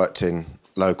Sumner, and I've worked in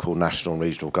local, national and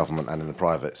regional government and in the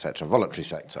private sector and voluntary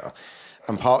sector.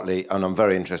 And partly, and I'm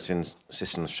very interested in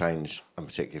systems change, and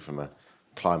particularly from a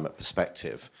climate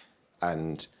perspective.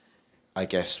 And I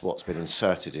guess what's been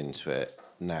inserted into it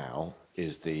now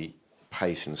is the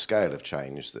pace and scale of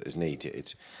change that is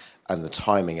needed. And the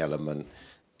timing element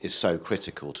is so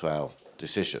critical to our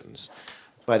decisions.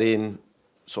 But in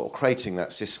sort of creating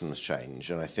that systems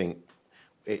change, and I think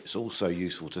it's also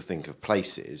useful to think of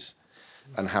places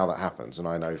and how that happens. And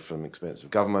I know from experience of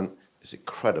government, it's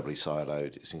incredibly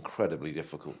siloed, it's incredibly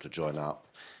difficult to join up.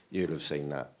 You'll have seen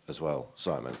that as well,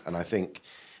 Simon. And I think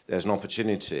there's an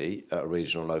opportunity at a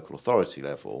regional local authority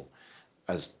level,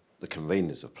 as the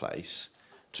conveners of place,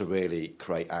 to really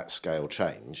create at-scale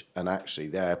change. And actually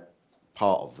they're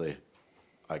part of the,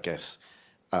 I guess,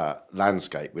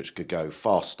 landscape which could go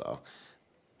faster.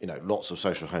 You know, lots of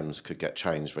social homes could get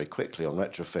changed very quickly on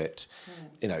retrofit.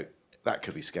 You know, that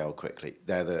could be scaled quickly.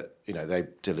 They're the, you know, they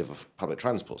deliver public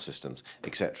transport systems,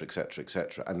 et cetera, et cetera, et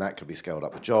cetera. And that could be scaled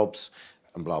up with jobs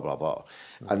and blah, blah, blah.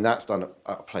 And that's done at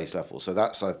a place level. So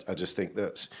that's, I just think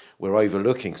that we're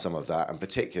overlooking some of that, and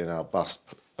particularly in our bus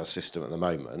system at the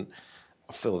moment,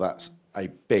 I feel that's a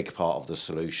big part of the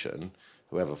solution.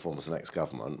 Whoever forms the next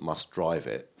government must drive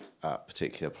it at a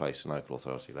particular place and local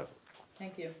authority level.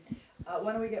 Thank you.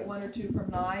 Why don't we get one or two from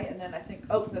Nye, and then I think,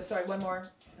 oh, no, sorry, one more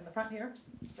in the front here.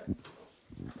 Sorry.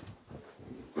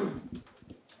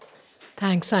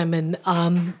 Thanks, Simon.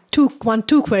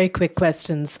 Two very quick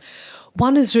questions.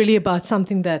 One is really about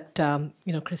something that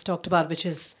Chris talked about, which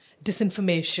is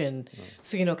disinformation.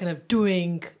 So kind of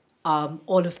doing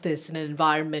all of this in an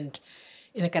environment,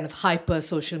 in a kind of hyper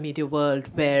social media world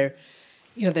where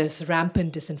there's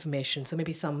rampant disinformation. So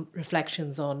maybe some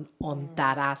reflections on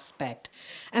that aspect.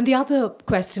 And the other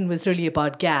question was really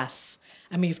about gas.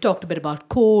 I mean, you've talked a bit about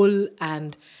coal,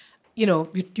 and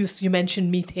you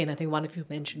mentioned methane. I think one of you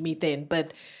mentioned methane,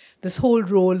 but this whole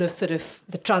role of sort of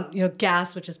the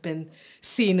gas, which has been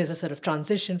seen as a sort of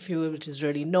transition fuel, which is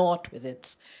really not, with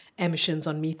its emissions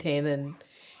on methane, and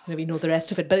we know the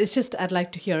rest of it. But it's just, I'd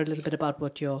like to hear a little bit about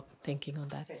what you're thinking on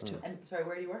that too. And sorry,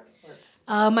 where do you work?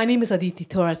 My name is Aditi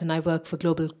Thorat, and I work for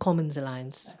Global Commons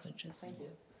Alliance. Thank you.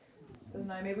 So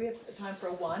now maybe we have time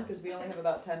for one, because we only have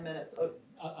about 10 minutes. Oh,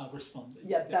 I'll respond.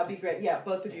 yeah, that'd be great. Yeah,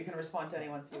 both of you can respond to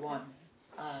anyone you want.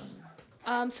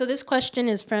 So this question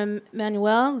is from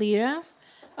Manuel Lira.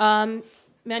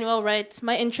 Manuel writes,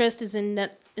 my interest is in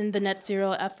the net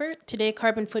zero effort. Today,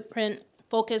 carbon footprint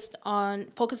focuses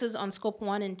on scope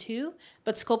 1 and 2,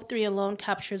 but scope 3 alone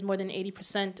captures more than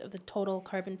 80% of the total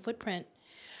carbon footprint.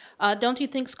 Don't you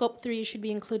think scope 3 should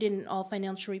be included in all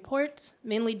financial reports,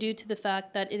 mainly due to the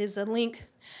fact that it is a link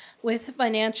with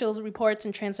financial reports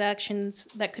and transactions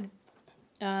that could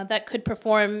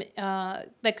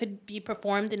be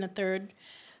performed in a third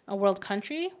world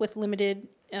country with limited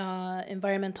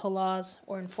environmental laws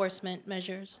or enforcement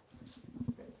measures?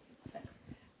 Thanks.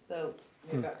 So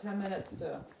we've got 10 minutes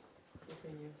to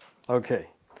continue. Okay.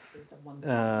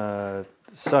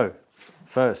 So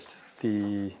first,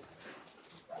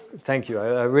 thank you.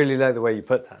 I really like the way you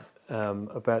put that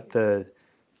about the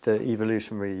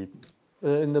evolutionary,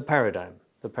 the paradigm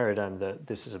that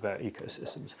this is about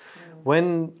ecosystems.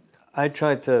 When I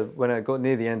got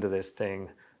near the end of this thing,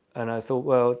 and I thought,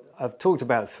 well, I've talked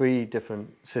about 3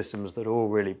 different systems that are all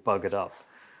really buggered up.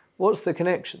 What's the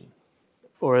connection?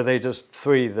 Or are they just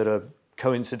 3 that are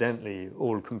coincidentally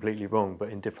all completely wrong, but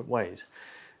in different ways?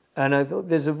 And I thought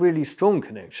there's a really strong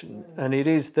connection, and it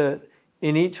is that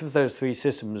in each of those 3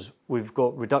 systems, we've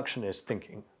got reductionist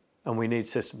thinking, and we need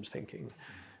systems thinking.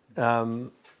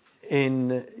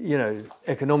 In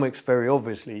economics, very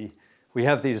obviously, we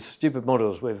have these stupid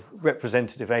models with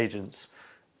representative agents,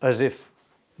 as if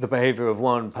the behavior of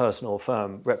one person or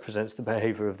firm represents the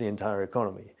behavior of the entire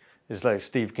economy. It's like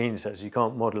Steve Keen says, you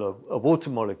can't model a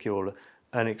water molecule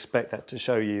and expect that to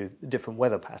show you different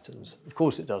weather patterns. Of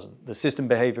course it doesn't. The system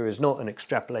behavior is not an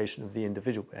extrapolation of the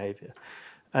individual behavior.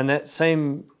 And that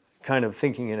same kind of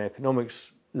thinking in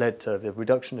economics led to the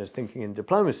reductionist thinking in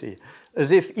diplomacy,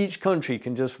 as if each country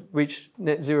can just reach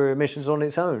net zero emissions on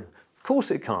its own. Of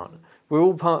course it can't. We're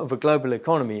all part of a global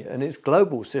economy, and it's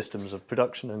global systems of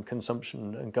production and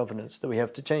consumption and governance that we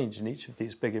have to change in each of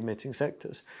these big emitting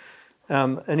sectors.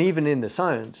 And even in the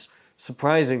science,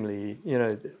 surprisingly,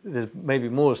 there's maybe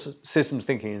more systems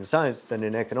thinking in science than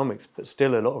in economics, but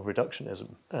still a lot of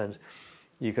reductionism. And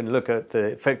you can look at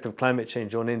the effect of climate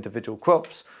change on individual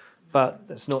crops, but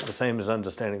it's not the same as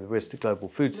understanding the risk to global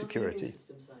food security.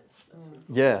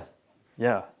 Yeah.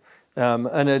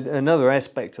 And another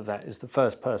aspect of that is the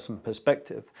first-person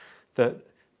perspective, that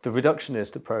the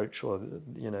reductionist approach, or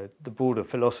the broader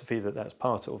philosophy that's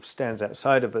part of, stands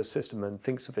outside of a system and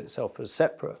thinks of itself as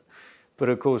separate. But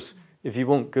of course, if you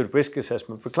want good risk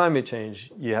assessment for climate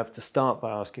change, you have to start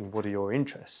by asking, what are your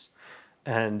interests?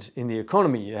 And in the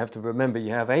economy, you have to remember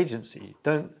you have agency.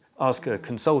 Don't ask a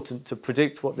consultant to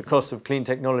predict what the cost of clean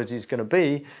technology is going to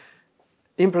be.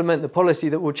 Implement the policy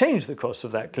that will change the cost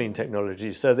of that clean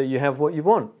technology so that you have what you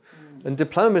want. And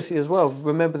diplomacy as well,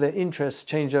 remember that interests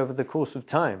change over the course of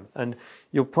time. And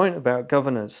your point about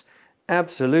governance,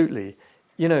 absolutely.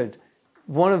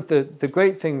 One of the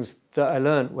great things that I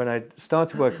learned when I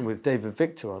started working with David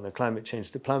Victor on the climate change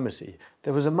diplomacy,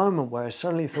 there was a moment where I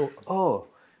suddenly thought, oh,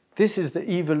 this is the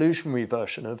evolutionary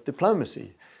version of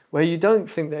diplomacy, where you don't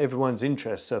think that everyone's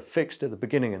interests are fixed at the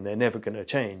beginning and they're never going to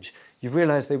change. You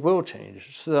realize they will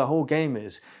change. So the whole game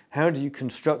is, how do you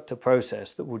construct a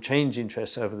process that will change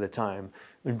interests over the time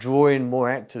and draw in more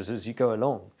actors as you go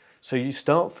along? So you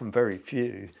start from very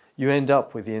few, you end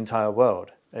up with the entire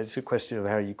world. It's a question of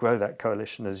how you grow that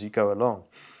coalition as you go along.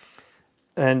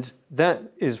 And that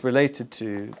is related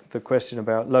to the question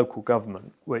about local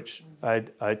government, which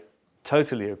I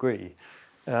totally agree.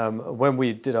 When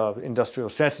we did our industrial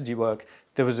strategy work,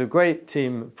 there was a great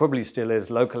team, probably still is,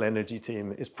 local energy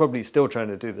team, is probably still trying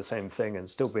to do the same thing and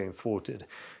still being thwarted.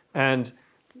 And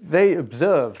they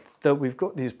observed that we've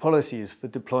got these policies for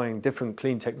deploying different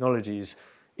clean technologies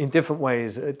in different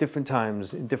ways at different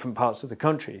times in different parts of the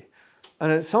country.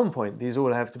 And at some point, these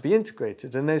all have to be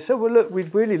integrated. And they said, well, look,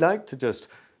 we'd really like to just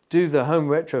do the home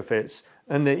retrofits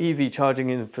and the EV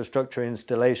charging infrastructure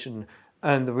installation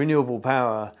and the renewable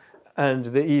power and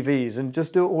the EVs and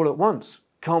just do it all at once.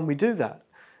 Can't we do that?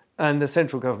 And the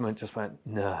central government just went,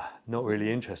 nah, not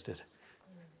really interested.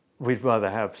 We'd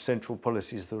rather have central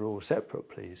policies that are all separate,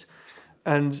 please.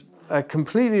 And I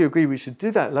completely agree we should do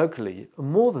that locally.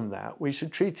 And more than that, we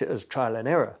should treat it as trial and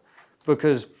error.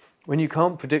 Because when you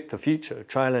can't predict the future,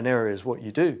 trial and error is what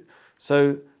you do.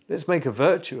 So let's make a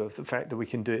virtue of the fact that we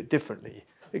can do it differently.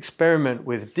 Experiment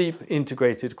with deep,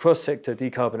 integrated, cross-sector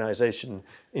decarbonisation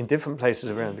in different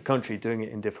places around the country, doing it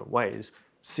in different ways.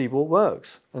 see what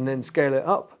works, and then scale it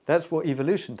up. That's what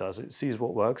evolution does. It sees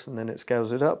what works, and then it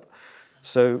scales it up.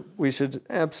 So we should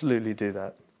absolutely do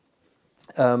that.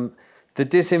 The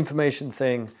disinformation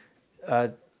thing,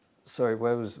 sorry,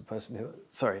 where was the person who,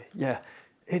 sorry,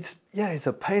 it's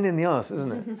a pain in the arse,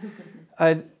 isn't it?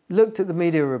 I looked at the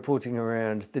media reporting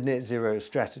around the net zero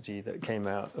strategy that came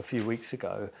out a few weeks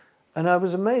ago, and I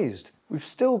was amazed. We've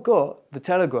still got the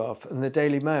Telegraph and the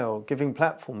Daily Mail giving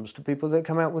platforms to people that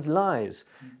come out with lies.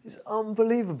 It's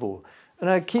unbelievable. And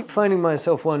I keep finding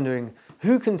myself wondering,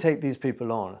 who can take these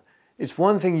people on? It's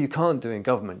one thing you can't do in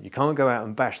government. You can't go out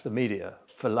and bash the media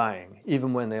for lying,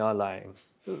 even when they are lying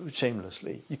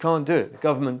shamelessly. You can't do it. The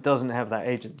government doesn't have that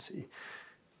agency.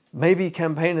 Maybe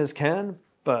campaigners can,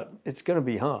 but it's going to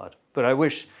be hard. But I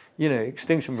wish,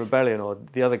 Extinction Rebellion or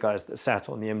the other guys that sat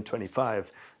on the M25,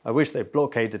 I wish they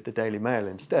blockaded the Daily Mail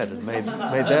instead and made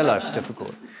their life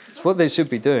difficult. It's what they should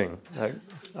be doing.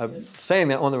 I'm saying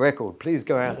that on the record. Please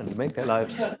go out and make their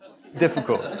lives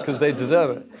difficult, because they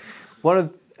deserve it.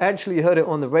 Actually heard it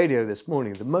on the radio this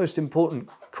morning. The most important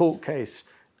court case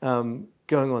going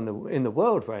on in the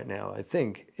world right now, I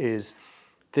think, is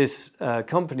this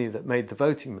company that made the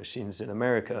voting machines in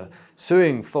America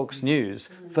suing Fox News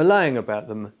for lying about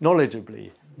them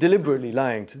knowledgeably, deliberately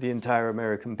lying to the entire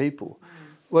American people.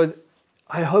 Well,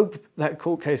 I hope that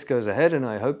court case goes ahead, and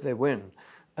I hope they win.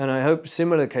 And I hope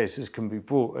similar cases can be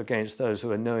brought against those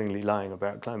who are knowingly lying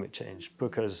about climate change,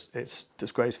 because it's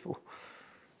disgraceful.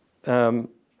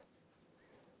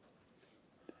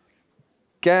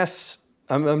 Gas,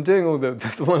 I'm doing all the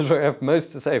ones where I have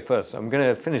most to say first. So I'm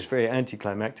going to finish very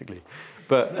anticlimactically.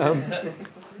 But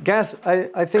gas,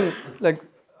 I think, I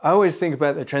always think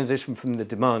about the transition from the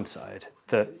demand side,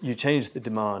 that you change the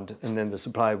demand and then the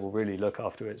supply will really look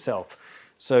after itself.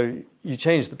 So you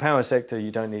change the power sector,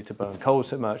 you don't need to burn coal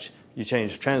so much. You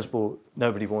change transport,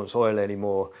 nobody wants oil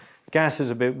anymore. Gas is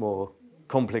a bit more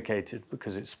complicated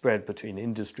because it's spread between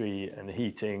industry and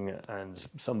heating and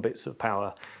some bits of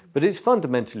power. But it's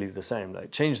fundamentally the same.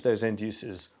 Change those end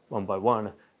uses one by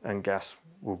one and gas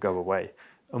will go away.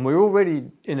 And we're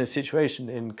already in a situation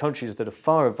in countries that are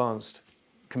far advanced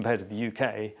compared to the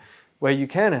UK, where you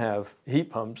can have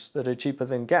heat pumps that are cheaper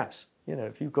than gas.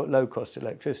 If you've got low-cost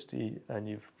electricity and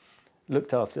you've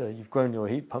grown your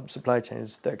heat pump supply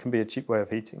chains, that can be a cheap way of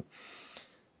heating.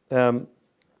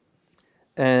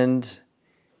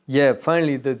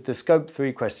 Finally, the Scope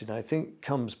 3 question, I think,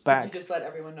 comes back. Can you just let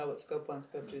everyone know what Scope 1,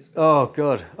 Scope 2, Scope 3 Oh, is?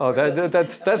 God. Oh,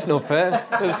 that's not fair.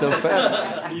 That's not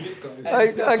fair.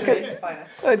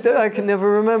 I can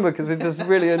never remember because it just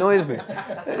really annoys me.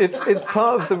 It's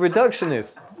part of the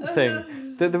reductionist thing.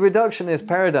 The reductionist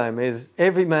paradigm is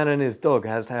every man and his dog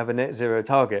has to have a net zero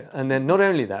target. And then not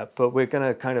only that, but we're going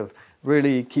to kind of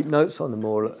really keep notes on them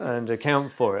all and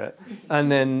account for it,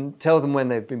 and then tell them when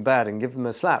they've been bad and give them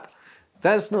a slap.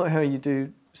 That's not how you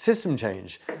do system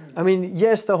change. I mean,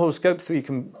 yes, the whole Scope 3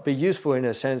 can be useful in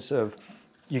a sense of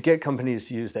you get companies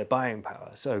to use their buying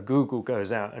power. So Google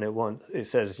goes out and it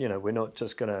says, we're not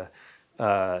just going to,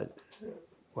 I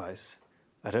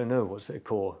don't know what's their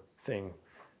core thing.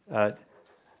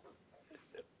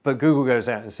 But Google goes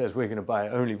out and says, we're going to buy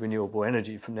only renewable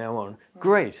energy from now on.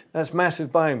 Great. That's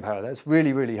massive buying power. That's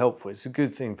really, really helpful. It's a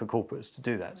good thing for corporates to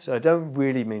do that. So I don't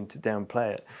really mean to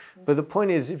downplay it. But the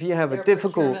point is, if you have a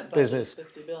difficult business...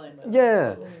 $50 billion,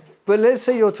 yeah. But let's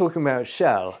say you're talking about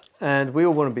Shell, and we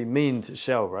all want to be mean to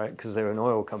Shell, right? Because they're an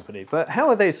oil company. But how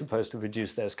are they supposed to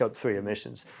reduce their Scope 3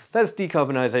 emissions? That's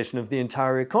decarbonisation of the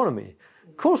entire economy.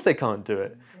 Of course they can't do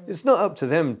it. It's not up to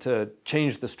them to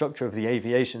change the structure of the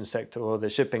aviation sector or the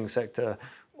shipping sector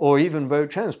or even road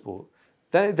transport.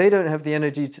 They don't have the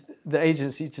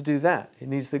agency to do that. It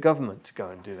needs the government to go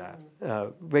and do that,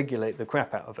 regulate the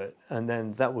crap out of it, and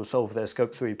then that will solve their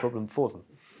Scope 3 problem for them.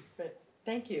 Great.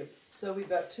 Thank you. So we've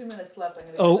got 2 minutes left.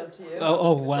 I'm going to give them to you.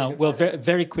 Wow. Well,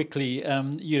 very quickly,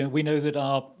 we know that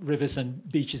our rivers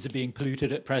and beaches are being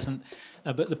polluted at present,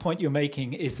 but the point you're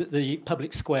making is that the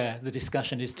public square, the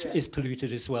discussion is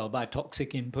polluted as well by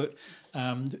toxic input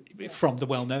from the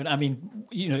well-known. I mean,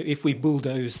 if we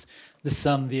bulldoze the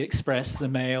Sun, the Express, the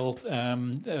Mail,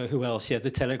 who else? Yeah,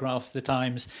 the Telegraph, the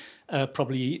Times,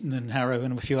 probably Eton and Harrow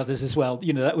and a few others as well.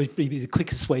 That would be the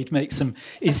quickest way to make some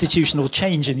institutional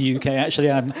change in the UK.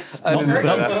 Actually, I'm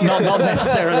not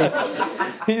necessarily.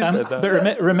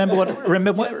 But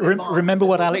remember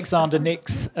what Alexander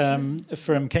Nix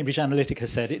from Cambridge Analytica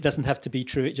said. It doesn't have to be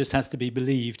true. It just has to be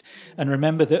believed. And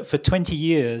remember that for 20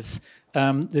 years.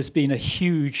 There's been a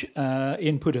huge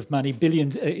input of money,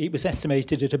 billions. It was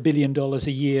estimated at $1 billion a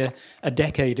year a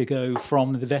decade ago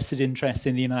from the vested interests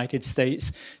in the United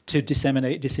States to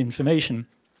disseminate disinformation.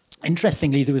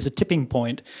 interestingly, there was a tipping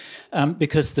point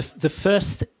because the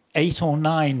first 8 or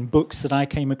 9 books that I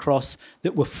came across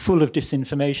that were full of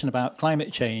disinformation about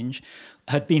climate change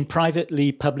had been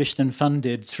privately published and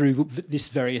funded through these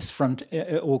various front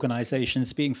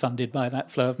organisations being funded by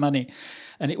that flow of money.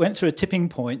 And it went through a tipping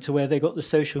point to where they got the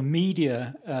social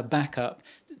media backup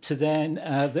to then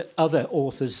that other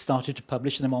authors started to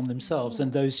publish them on themselves,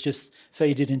 and those just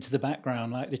faded into the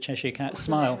background like the Cheshire Cat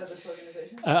smile.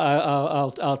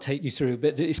 I'll take you through,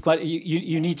 but it's quite.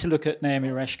 You need to look at Naomi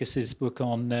Oreskes' book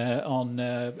on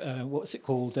what's it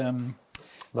called?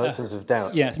 Merchants of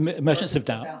Doubt. Yeah, Merchants of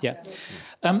Doubt. Yeah.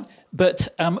 But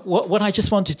what I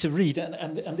just wanted to read,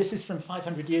 and this is from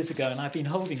 500 years ago, and I've been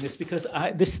holding this because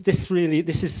this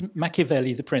is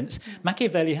Machiavelli, the prince.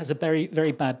 Machiavelli has a very,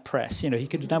 very bad press. You know, he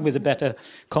could have done with a better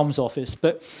comms office.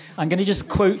 But I'm going to just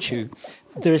quote you.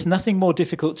 There is nothing more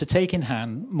difficult to take in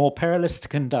hand, more perilous to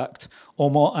conduct,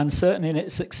 or more uncertain in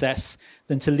its success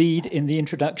than to lead in the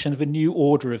introduction of a new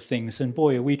order of things. And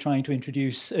boy, are we trying to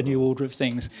introduce a new order of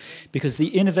things. Because the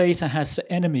innovator has for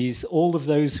enemies all of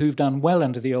those who've done well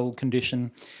under the old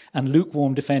condition, and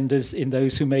lukewarm defenders in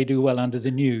those who may do well under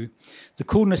the new. The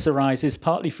coolness arises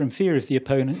partly from fear of the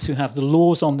opponents who have the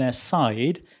laws on their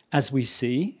side, as we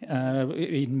see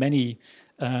in many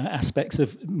aspects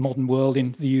of modern world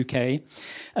in the UK.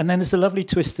 And then there's a lovely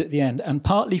twist at the end, and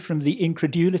partly from the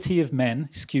incredulity of men,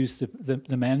 excuse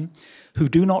the men, who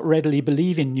do not readily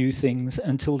believe in new things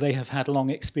until they have had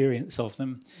long experience of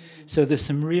them. So there's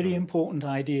some really important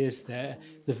ideas there.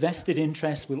 The vested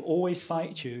interest will always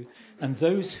fight you, and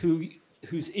those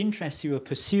whose interests you are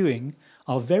pursuing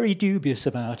are very dubious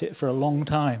about it for a long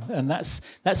time, and that's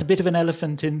a bit of an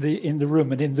elephant in the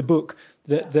room and in the book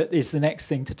that is the next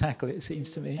thing to tackle. It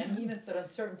seems to me. And he even said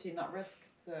uncertainty, not risk.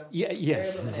 So yeah.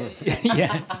 Yes.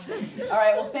 Yes. All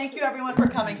right. Well, thank you everyone for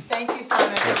coming. Thank you,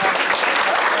 Simon.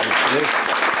 Thank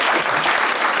you.